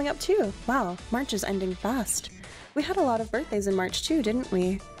birthday's coming up too! Wow, March is ending fast. We had a lot of birthdays in March too, didn't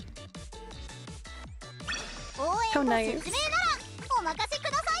we? How nice!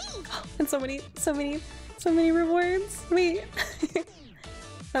 And so many rewards! Wait!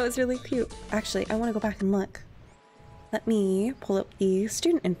 That was really cute. Actually, I want to go back and look. Let me pull up the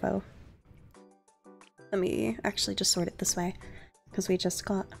student info. Let me actually just sort it this way, because we just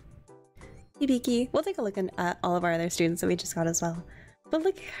got Hibiki. We'll take a look at all of our other students that we just got as well. But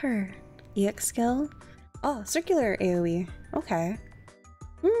look at her! EX skill? Oh, circular AoE. Okay.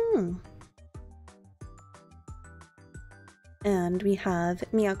 And we have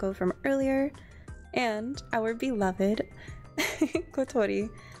Miyako from earlier, and our beloved Kotori.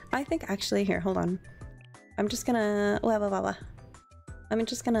 I think actually, here, hold on. I'm just gonna... I'm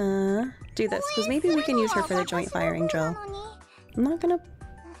just gonna do this, because maybe we can use her for the joint firing drill. I'm not gonna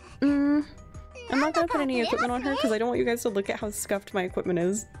put any equipment on her, because I don't want you guys to look at how scuffed my equipment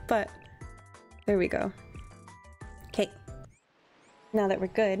is, but there we go. Okay. Now that we're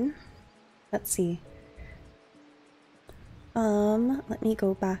good, let's see. Let me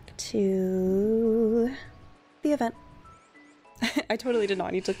go back to the event. I totally did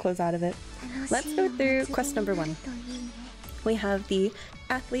not need to close out of it. Let's go through quest number 1. We have the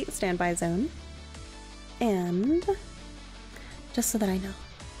athlete standby zone. And just so that I know,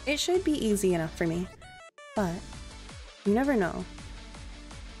 it should be easy enough for me, but you never know.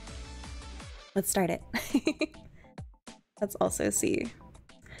 Let's start it. Let's also see.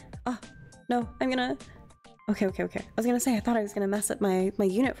 Oh, no, I'm gonna... Okay. I was gonna say, I thought I was gonna mess up my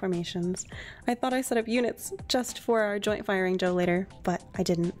unit formations. I thought I set up units just for our joint firing drill later, but I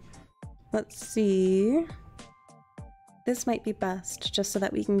didn't. Let's see. This might be best, just so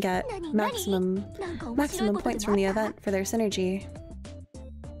that we can get maximum points from the event for their synergy.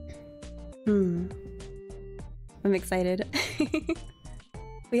 I'm excited.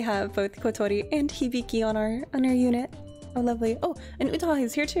 We have both Kotori and Hibiki on our unit. Oh, lovely. Oh, and Utaha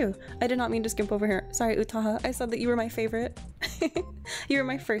is here too. I did not mean to skimp over here. Sorry, Utaha. I said that you were my favorite. You were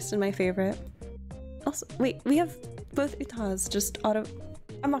my first and my favorite. Also, wait, we have both Utahas just auto...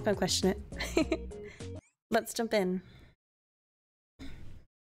 I'm not gonna question it. Let's jump in.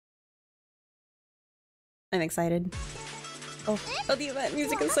 I'm excited. Oh, the event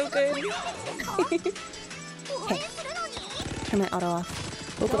music is so good. Okay. Turn my auto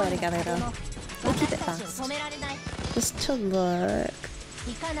off. We'll go by together though. We'll keep it fast. Just to look.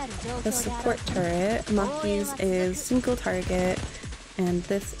 The support turret. Maki's is single target. And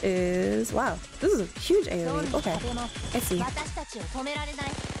this is... Wow, this is a huge AoE. Okay, I see.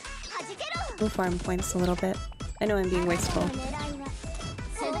 We'll farm points a little bit. I know I'm being wasteful.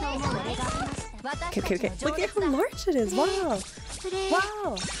 Okay. Look at how large it is! Wow!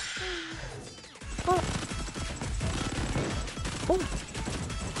 Wow! Oh!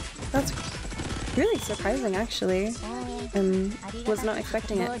 That's really surprising, actually. And was not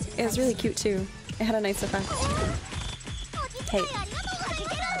expecting it. It was really cute, too. It had a nice effect. Hey.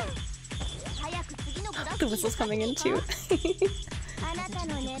 The whistle's coming in, too.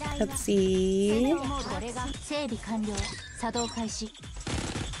 Let's see...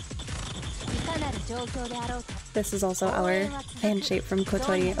 This is also our fan shape from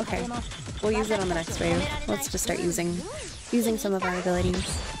Kotori. Okay, we'll use it on the next wave. Let's just start using some of our abilities.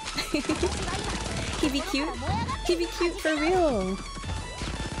 He'd be cute. He'd be cute for real.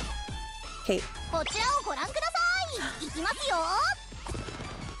 Okay.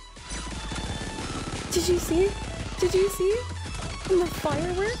 Did you see? Did you see? And the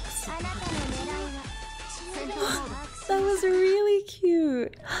fireworks? That was really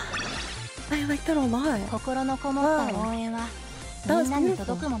cute. I I like that a lot. 心のこもった応援はみんなに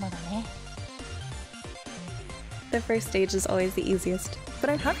届くものだね。 The first stage is always the easiest,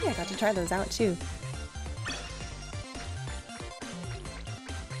 but I'm happy I got to try those out too.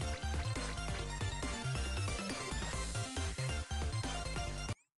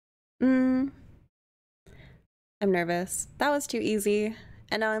 I'm nervous. That was too easy.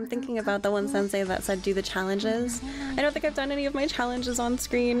 And now I'm thinking about the one sensei that said do the challenges. I don't think I've done any of my challenges on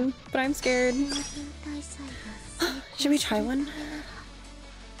screen, but I'm scared. Should we try one?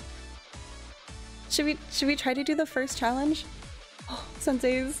 Should we try to do the first challenge? Oh,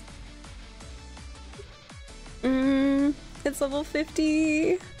 senseis. It's level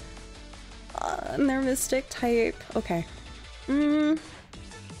 50. And they're mystic type. Okay.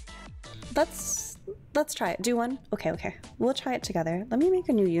 Let's try it. Do one? Okay, okay. We'll try it together. Let me make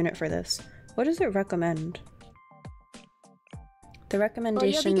a new unit for this. What does it recommend? The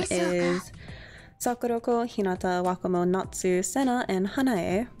recommendation is Sakuroko, Hinata, Wakamo, Natsu, Sena, and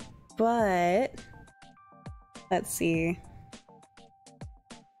Hanae. But let's see.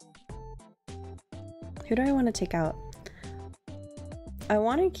 Who do I want to take out? I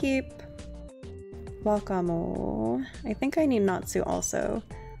want to keep Wakamo. I think I need Natsu also.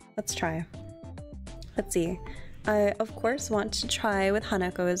 Let's try. Let's see. I, of course, want to try with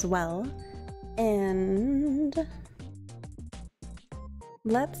Hanako as well. And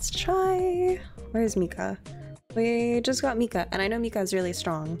let's try... Where's Mika? We just got Mika, and I know Mika is really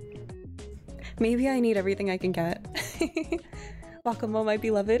strong. Maybe I need everything I can get. Wakamo, my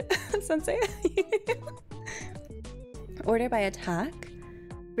beloved sensei. Order by attack.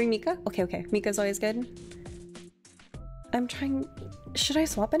 Bring Mika? Okay, okay. Mika's always good. I'm trying... Should I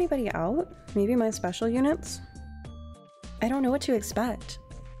swap anybody out? Maybe my special units? I don't know what to expect.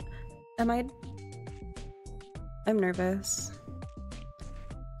 I'm nervous.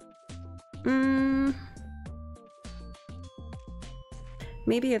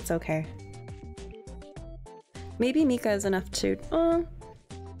 Maybe it's okay. Maybe Mika is enough to...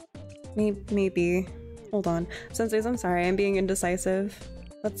 maybe. Hold on. Senseis, I'm sorry, I'm being indecisive.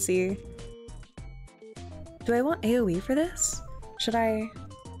 Let's see. Do I want AoE for this?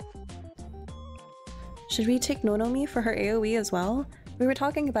 Should we take Nonomi for her AoE as well? We were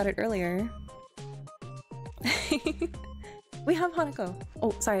talking about it earlier. We have Hanako.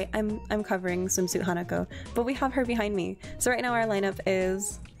 Oh, sorry, I'm covering swimsuit Hanako, but we have her behind me. So right now our lineup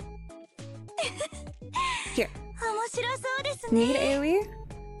is here. Need AoE?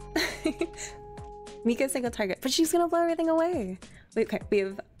 Mika single target, but she's gonna blow everything away. Wait, okay, we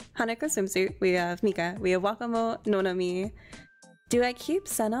have Hanako swimsuit, we have Mika, we have Wakamo, Nonomi. Do I keep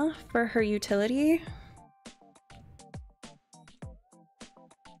Sena for her utility?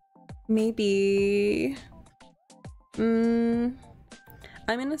 Maybe... I'm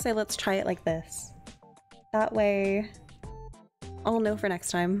gonna say let's try it like this. That way I'll know for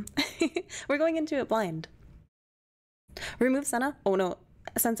next time. We're going into it blind. Remove Sena? Oh no,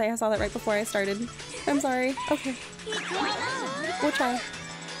 Sensei, I saw that right before I started. I'm sorry. Okay. We'll try.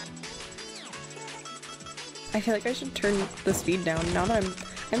 I feel like I should turn the speed down now that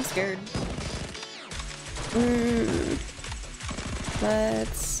I'm scared.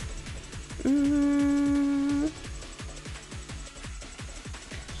 Let's...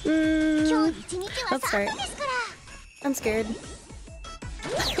 Let's start. I'm scared.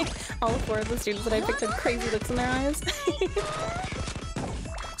 All four of the students that I picked had crazy looks in their eyes.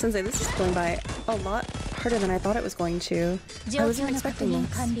 Sensei, this is going by a lot harder than I thought it was going to. I wasn't expecting this.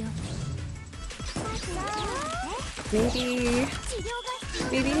 Maybe...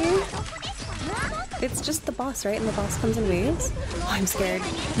 It's just the boss, right? And the boss comes in waves? Oh, I'm scared.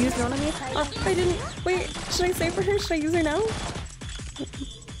 Use Nonomi? Oh, I didn't... Wait, should I save for her? Should I use her now?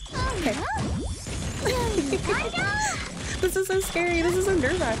 Okay. This is so scary. This is so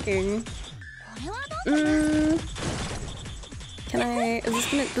nerve-wracking. Can I... Is this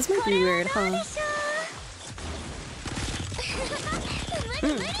gonna... This might be weird, huh?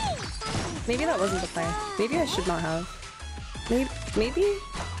 Maybe that wasn't the play. Maybe I should not have. Maybe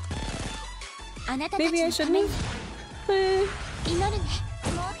I shouldn't have.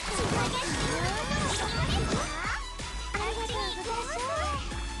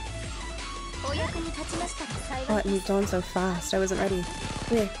 Oh, it moved on so fast. I wasn't ready.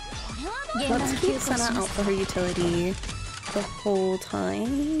 Okay. Let's keep Sena out for her utility the whole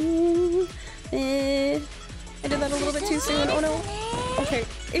time. I did that a little bit too soon. Oh no. Okay,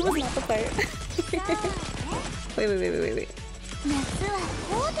 it was not the play. Wait.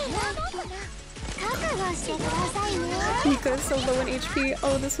 Mika is so low in HP.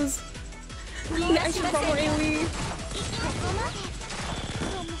 Oh, this was... I should have brought more AoE.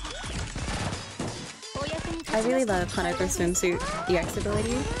 I really love Hanako's swimsuit EX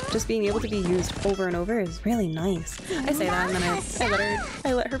ability. Just being able to be used over and over is really nice. I say that and then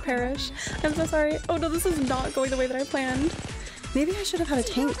I let her perish. I'm so sorry. Oh no, this is not going the way that I planned. Maybe I should have had a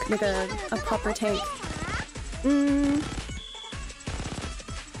tank, like a proper tank.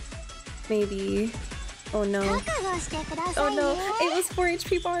 Maybe. Oh no. Oh no, it was 4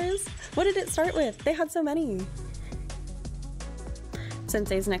 HP bars. What did it start with? They had so many.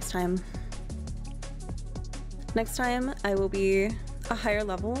 Sensei's next time. Next time I will be a higher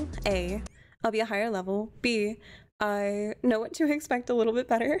level. A, I'll be a higher level. B, I know what to expect a little bit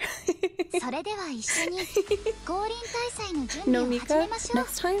better. No Mika.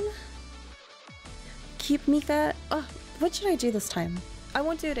 Next time? Keep Mika. Oh, what should I do this time? I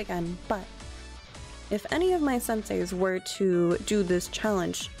won't do it again, but if any of my senseis were to do this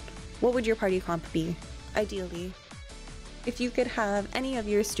challenge, what would your party comp be, ideally? If you could have any of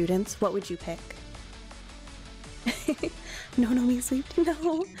your students, what would you pick? No, me sleep.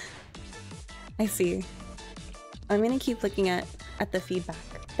 No. I see. I'm gonna keep looking at the feedback,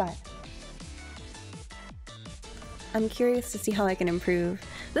 but I'm curious to see how I can improve.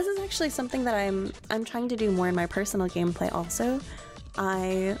 This is actually something that I'm trying to do more in my personal gameplay also.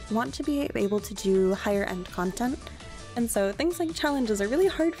 I want to be able to do higher end content, and so things like challenges are really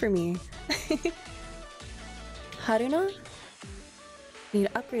hard for me. Haruna? Need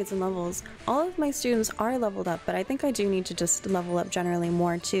upgrades and levels. All of my students are leveled up, but I think I do need to just level up generally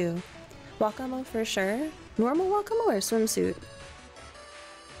more too. Wakamo for sure. Normal Wakamo or swimsuit?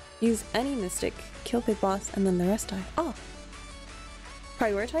 Use any mystic, kill big boss, and then the rest die. Oh!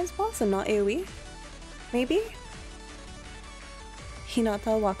 Prioritize boss and not AoE? Maybe?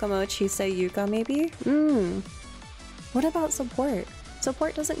 Hinata, Wakamo, Chise, Yuka maybe? What about support?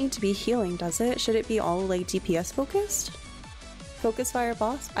 Support doesn't need to be healing, does it? Should it be all like DPS focused? Focus fire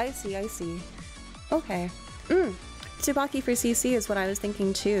boss? I see. Okay. Tsubaki for CC is what I was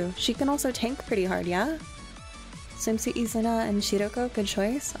thinking too. She can also tank pretty hard, yeah? Swimsuit Izuna and Shiroko, good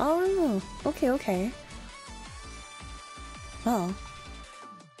choice. Oh, okay. Well,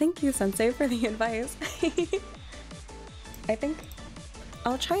 thank you, Sensei, for the advice. I think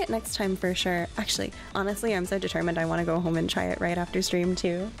I'll try it next time for sure. Actually, honestly, I'm so determined I want to go home and try it right after stream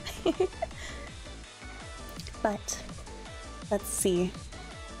too. But let's see.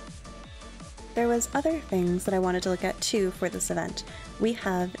 There was other things that I wanted to look at too for this event. We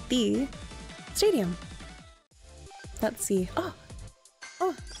have the stadium. Let's see. Oh,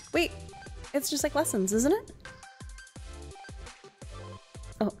 wait. It's just like lessons, isn't it?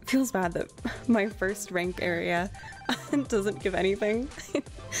 Oh, it feels bad that my first rank area doesn't give anything.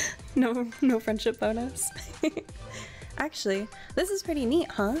 No friendship bonus. Actually, this is pretty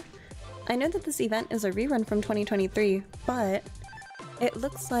neat, huh? I know that this event is a rerun from 2023, but it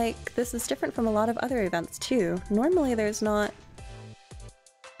looks like this is different from a lot of other events too. Normally there's not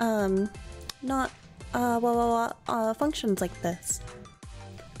functions like this.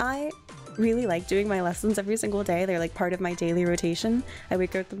 I really like doing my lessons every single day. They're like part of my daily rotation. I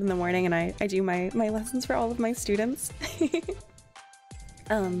wake up in the morning and I do my lessons for all of my students.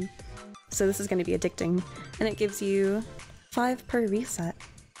 So this is going to be addicting, and it gives you 5 per reset.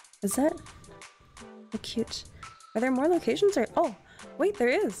 Is it? Oh, cute. Are there more locations or— oh, wait, there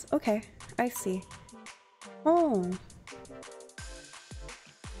is! Okay, I see. Oh.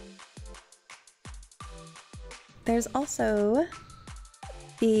 There's also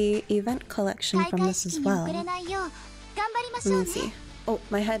the event collection from this as well. Let me see. Oh,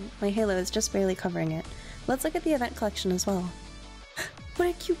 my halo is just barely covering it. Let's look at the event collection as well. What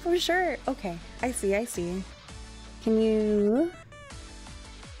a cute brochure! Okay, I see. Can you—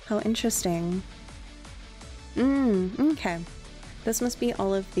 how interesting. Okay. This must be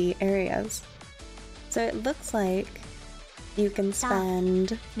all of the areas. So it looks like you can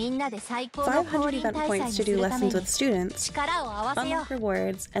spend 500 event points to do lessons with students, unlock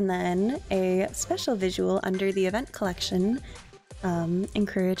rewards, and then a special visual under the event collection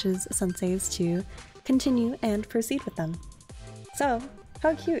encourages senseis to continue and proceed with them. So,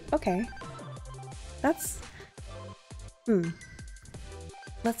 how cute. Okay. That's—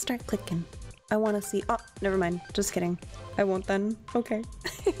 let's start clicking. I want to see— oh, never mind. Just kidding. I won't then. Okay.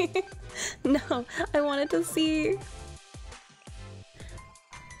 No, I wanted to see.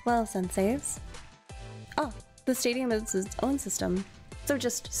 Well, senseis. Oh, the stadium is its own system. So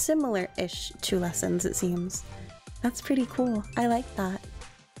just similar-ish to lessons, it seems. That's pretty cool. I like that.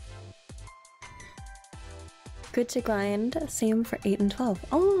 Good to grind. Same for 8 and 12.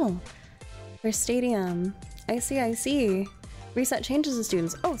 Oh! For stadium. I see. Reset changes the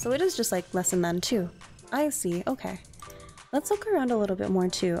students. Oh, so it is just like lesson then too. I see. Okay. Let's look around a little bit more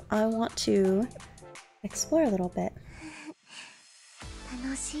too. I want to explore a little bit.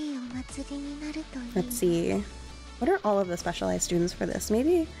 Let's see. What are all of the specialized students for this?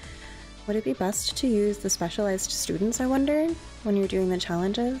 Maybe, would it be best to use the specialized students, I wonder, when you're doing the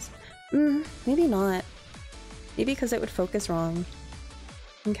challenges? Maybe not. Maybe because it would focus wrong.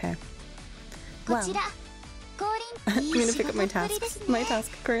 Okay. Wow. I'm gonna pick up my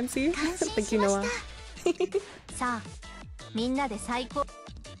task currency. Thank you, Noah.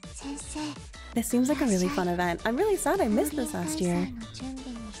 This seems like a really fun event. I'm really sad I missed this last year.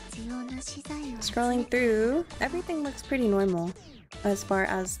 Scrolling through, everything looks pretty normal as far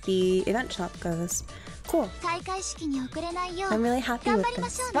as the event shop goes. Cool. I'm really happy with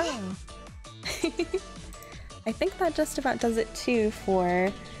this. Wow. I think that just about does it too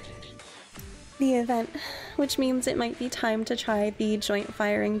for the event, which means it might be time to try the joint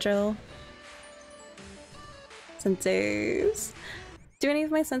firing drill. Senseis. Do any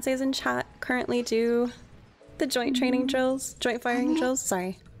of my senseis in chat currently do the joint training drills? Joint firing drills?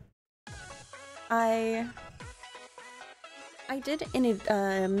 Sorry. I did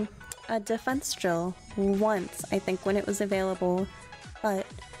a defense drill once, I think, when it was available, but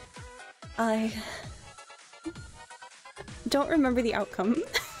I don't remember the outcome.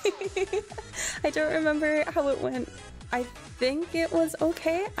 I don't remember how it went. I think it was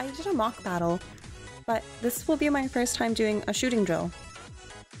okay. I did a mock battle, but this will be my first time doing a shooting drill.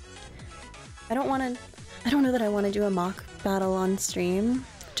 I don't know that I want to do a mock battle on stream,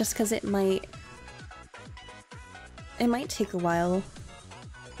 just because it might take a while,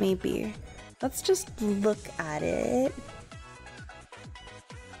 maybe. Let's just look at it.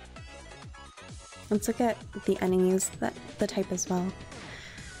 Let's look at the enemies, the type as well.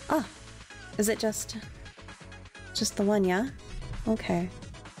 Ah, is it just the one, yeah? Okay.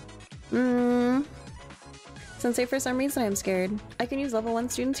 Sensei, for some reason I'm scared. I can use level 1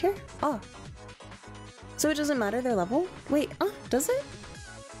 students here? Oh. So it doesn't matter their level? Wait, does it?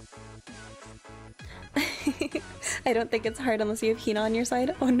 I don't think it's hard unless you have Hina on your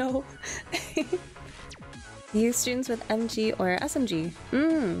side. Oh no. Use students with MG or SMG.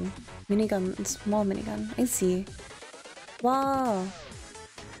 Minigun, small minigun. I see. Wow.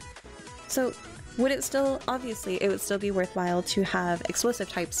 So would it still, obviously it would still be worthwhile to have explosive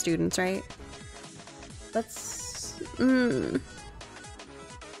type students, right? Let's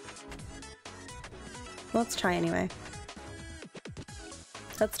try anyway.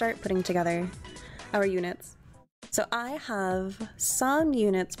 Let's start putting together our units. So I have some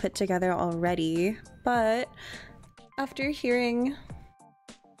units put together already, but after hearing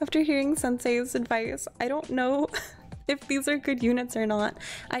Sensei's advice, I don't know if these are good units or not.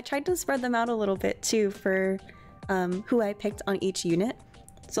 I tried to spread them out a little bit too for who I picked on each unit.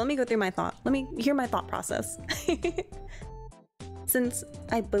 So let me go through my thought. Let me hear my thought process. Since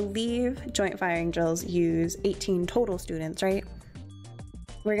I believe joint firing drills use 18 total students, right?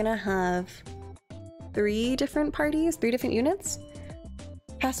 We're gonna have 3 different parties, 3 different units.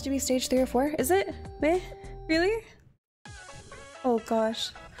 Has to be stage 3 or 4, is it? Meh? Really? Oh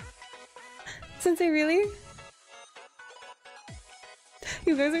gosh. Sensei, really?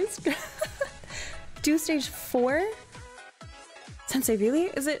 You guys are do stage 4? Sensei, really?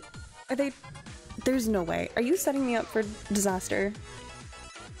 Is it? Are they? There's no way. Are you setting me up for disaster?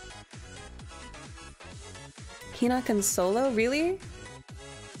 Hina can solo? Really?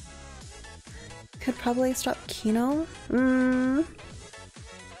 Could probably stop Kino?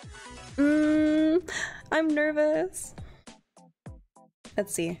 I'm nervous.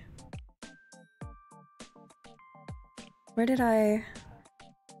 Let's see. Where did I?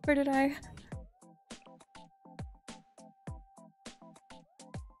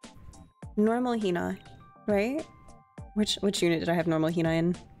 Normal Hina, right? Which unit did I have normal Hina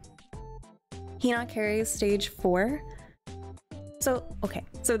in? Hina carries stage 4. So, okay.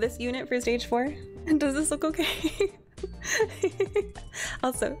 So this unit for stage 4, does this look okay?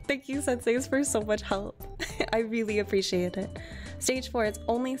 Also, thank you Senseis for so much help. I really appreciate it. Stage 4, it's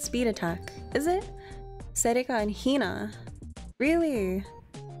only speed attack. Is it? Serika and Hina. Really?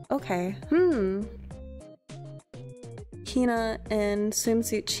 Okay. Hina and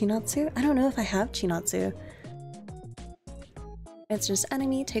swimsuit Chinatsu? I don't know if I have Chinatsu. It's just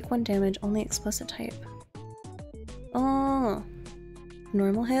enemy, take 1 damage, only explosive type. Oh.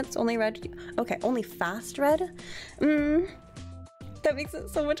 Normal hits, only red. Okay, only fast red? That makes it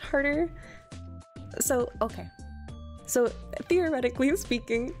so much harder. So, okay. So, theoretically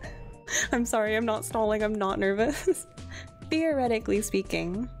speaking, I'm sorry, I'm not stalling, I'm not nervous. Theoretically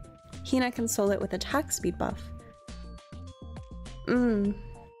speaking, Hina can solo it with attack speed buff.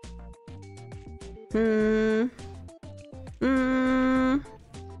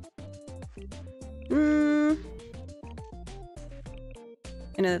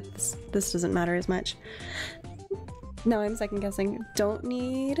 I know that this doesn't matter as much. Now I'm second guessing. Don't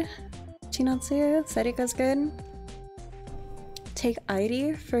need Chinatsu. Sarika's good. Take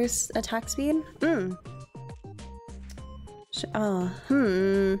Airi for attack speed?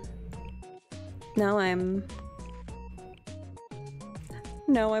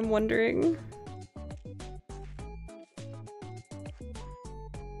 Now I'm wondering.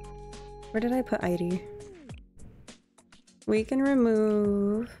 Where did I put Airi? We can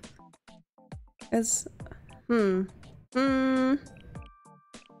remove as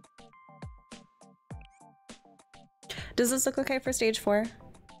Does this look okay for stage 4?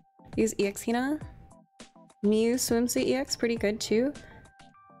 Use EX Hina. Miu swimsuit EX pretty good too.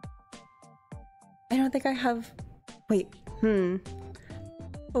 I don't think I have wait,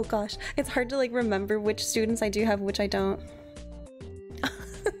 oh gosh, it's hard to like remember which students I do have, which I don't.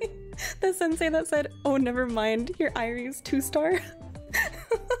 The sensei that said, oh never mind, your Airi's 2-star.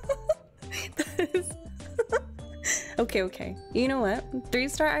 That is okay. You know what?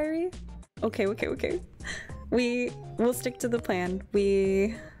 3-star Airi? Okay. We'll stick to the plan.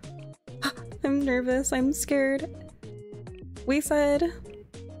 I'm nervous, I'm scared. We said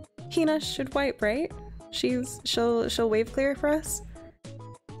Hina should wipe, right? She'll wave clear for us.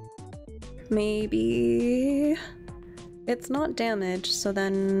 Maybe it's not damage, so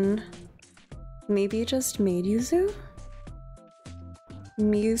then maybe just Maid Yuzu?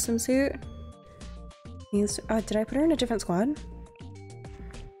 Miu swimsuit? Did I put her in a different squad?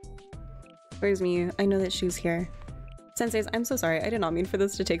 Where's Miu? I know that she's here. Senseis, I'm so sorry. I did not mean for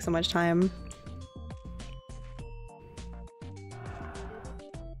this to take so much time.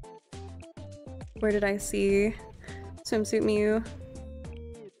 Where did I see swimsuit Miu?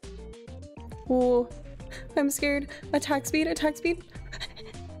 Oh, I'm scared. Attack speed.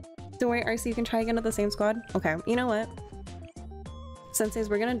 Don't worry, Arcie, you can try again with the same squad. Okay, you know what? Senseis,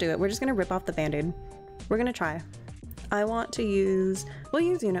 we're gonna do it. We're just gonna rip off the band-aid. We're gonna try. I want to use... We'll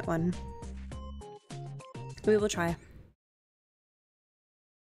use Unit 1. We will try.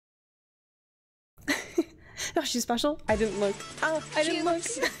 Oh, she's special? I didn't look. Oh, I didn't look.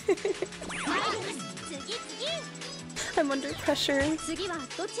 I'm under pressure.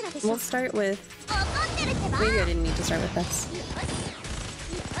 We'll start with... Maybe I didn't need to start with this.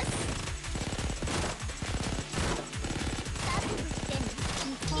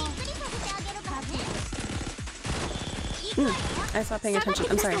 I stopped paying attention.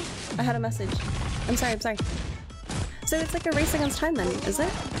 I'm sorry. I had a message. I'm sorry. So it's like a race against time then, is it?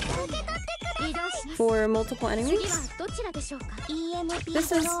 For multiple enemies?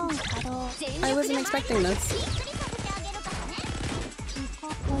 This is... I wasn't expecting this.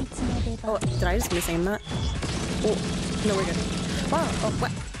 Oh, did I just miss-aim that? Oh, no, we're good. Wow, oh,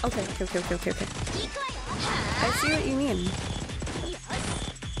 what? Okay. I see what you mean.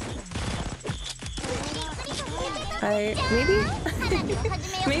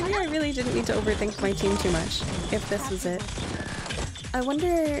 Maybe I really didn't need to overthink my team too much, if this was it. I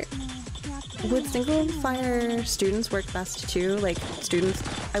wonder, would single fire students work best too? Like, students,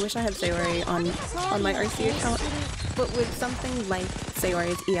 I wish I had Sayori on my Arcie account, but would something like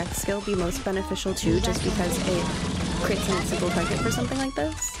Sayori's EX skill be most beneficial too, just because it creates a single target for something like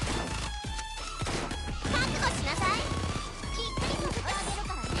this?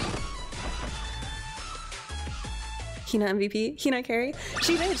 Hina MVP? Hina carry?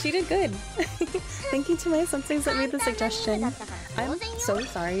 She did good! Thank you to my senseis that made the suggestion. I'm so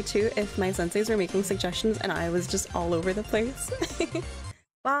sorry too if my senseis were making suggestions and I was just all over the place.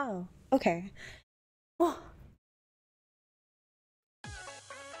 Wow, okay. Oh.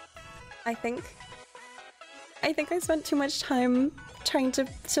 I think I spent too much time trying to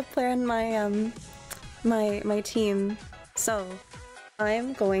plan my my team, so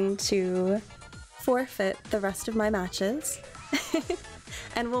I'm going to forfeit the rest of my matches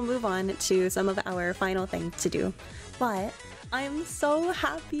and we'll move on to some of our final things to do. But I'm so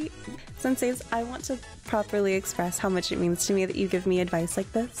happy. Senseis, I want to properly express how much it means to me that you give me advice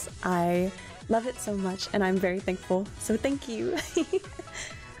like this. I love it so much and I'm very thankful, so thank you.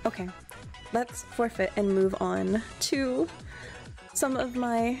 Okay, let's forfeit and move on to some of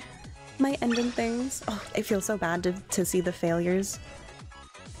my ending things. Oh, it feels so bad to see the failures,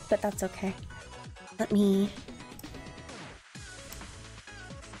 but that's okay. Let me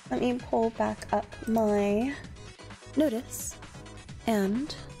pull back up my notice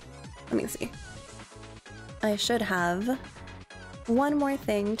and let me see. I should have one more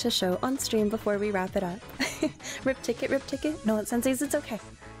thing to show on stream before we wrap it up. Rip ticket. No, it senseis, it's okay.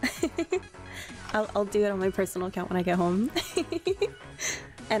 I'll do it on my personal account when I get home.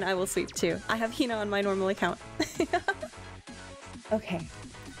 And I will sweep too. I have Hina on my normal account. Okay,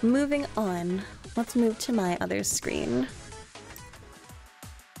 moving on. Let's move to my other screen.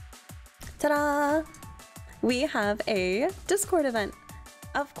 Ta-da! We have a Discord event.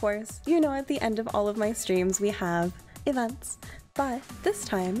 Of course, you know at the end of all of my streams we have events, but this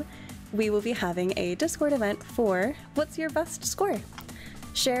time we will be having a Discord event for What's Your Best Score?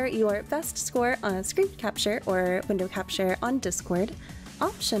 Share your best score on a screen capture or window capture on Discord.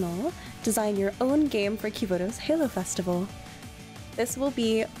 Optional, design your own game for Kivotos Halo Festival. This will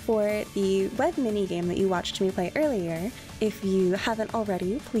be for the web minigame that you watched me play earlier. If you haven't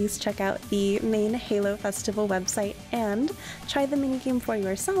already, please check out the main Halo Festival website and try the minigame for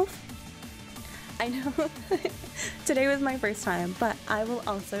yourself. I know today was my first time, but I will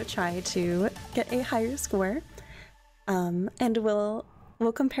also try to get a higher score, and we'll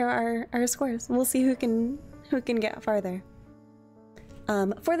compare our scores. We'll see who can get farther.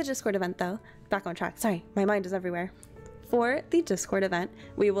 For the Discord event though, back on track, sorry, my mind is everywhere. For the Discord event,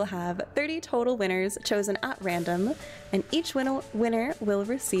 we will have 30 total winners chosen at random, and each winner will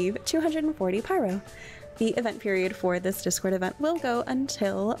receive 240 Pyro. The event period for this Discord event will go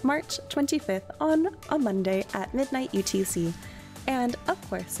until March 25th on a Monday at midnight UTC. And of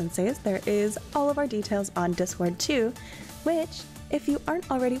course, senseis, there is all of our details on Discord too, which, if you aren't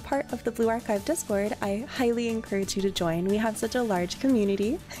already part of the Blue Archive Discord, I highly encourage you to join. We have such a large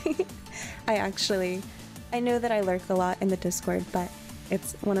community. I know that I lurk a lot in the Discord, but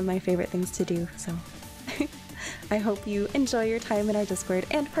it's one of my favorite things to do, so I hope you enjoy your time in our Discord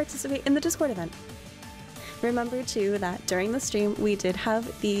and participate in the Discord event. Remember too that during the stream we did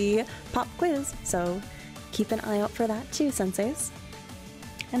have the pop quiz, so keep an eye out for that too, senseis.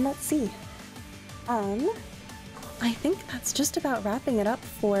 And let's see. I think that's just about wrapping it up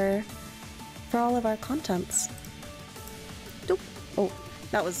for all of our contents. Doop. Oh,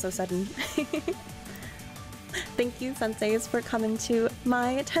 that was so sudden. Thank you, senseis, for coming to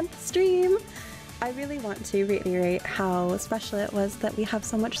my 10th stream! I really want to reiterate how special it was that we have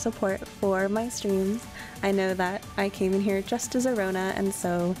so much support for my streams. I know that I came in here just as a Rona, and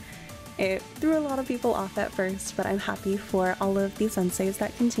so it threw a lot of people off at first, but I'm happy for all of the senseis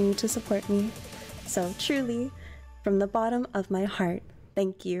that continue to support me. So truly, from the bottom of my heart,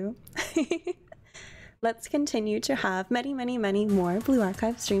 thank you. Let's continue to have many, many, many more Blue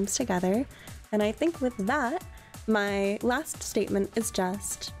Archive streams together. And I think with that, my last statement is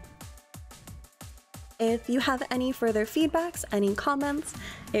just, if you have any further feedbacks, any comments,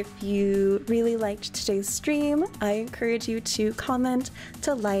 if you really liked today's stream, I encourage you to comment,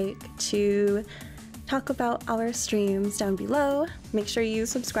 to like, to talk about our streams down below. Make sure you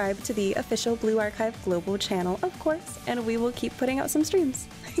subscribe to the official Blue Archive Global channel, of course, and we will keep putting out some streams.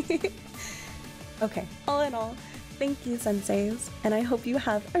 Okay, all in all, thank you, senseis, and I hope you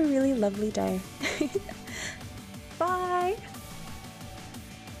have a really lovely day. Bye!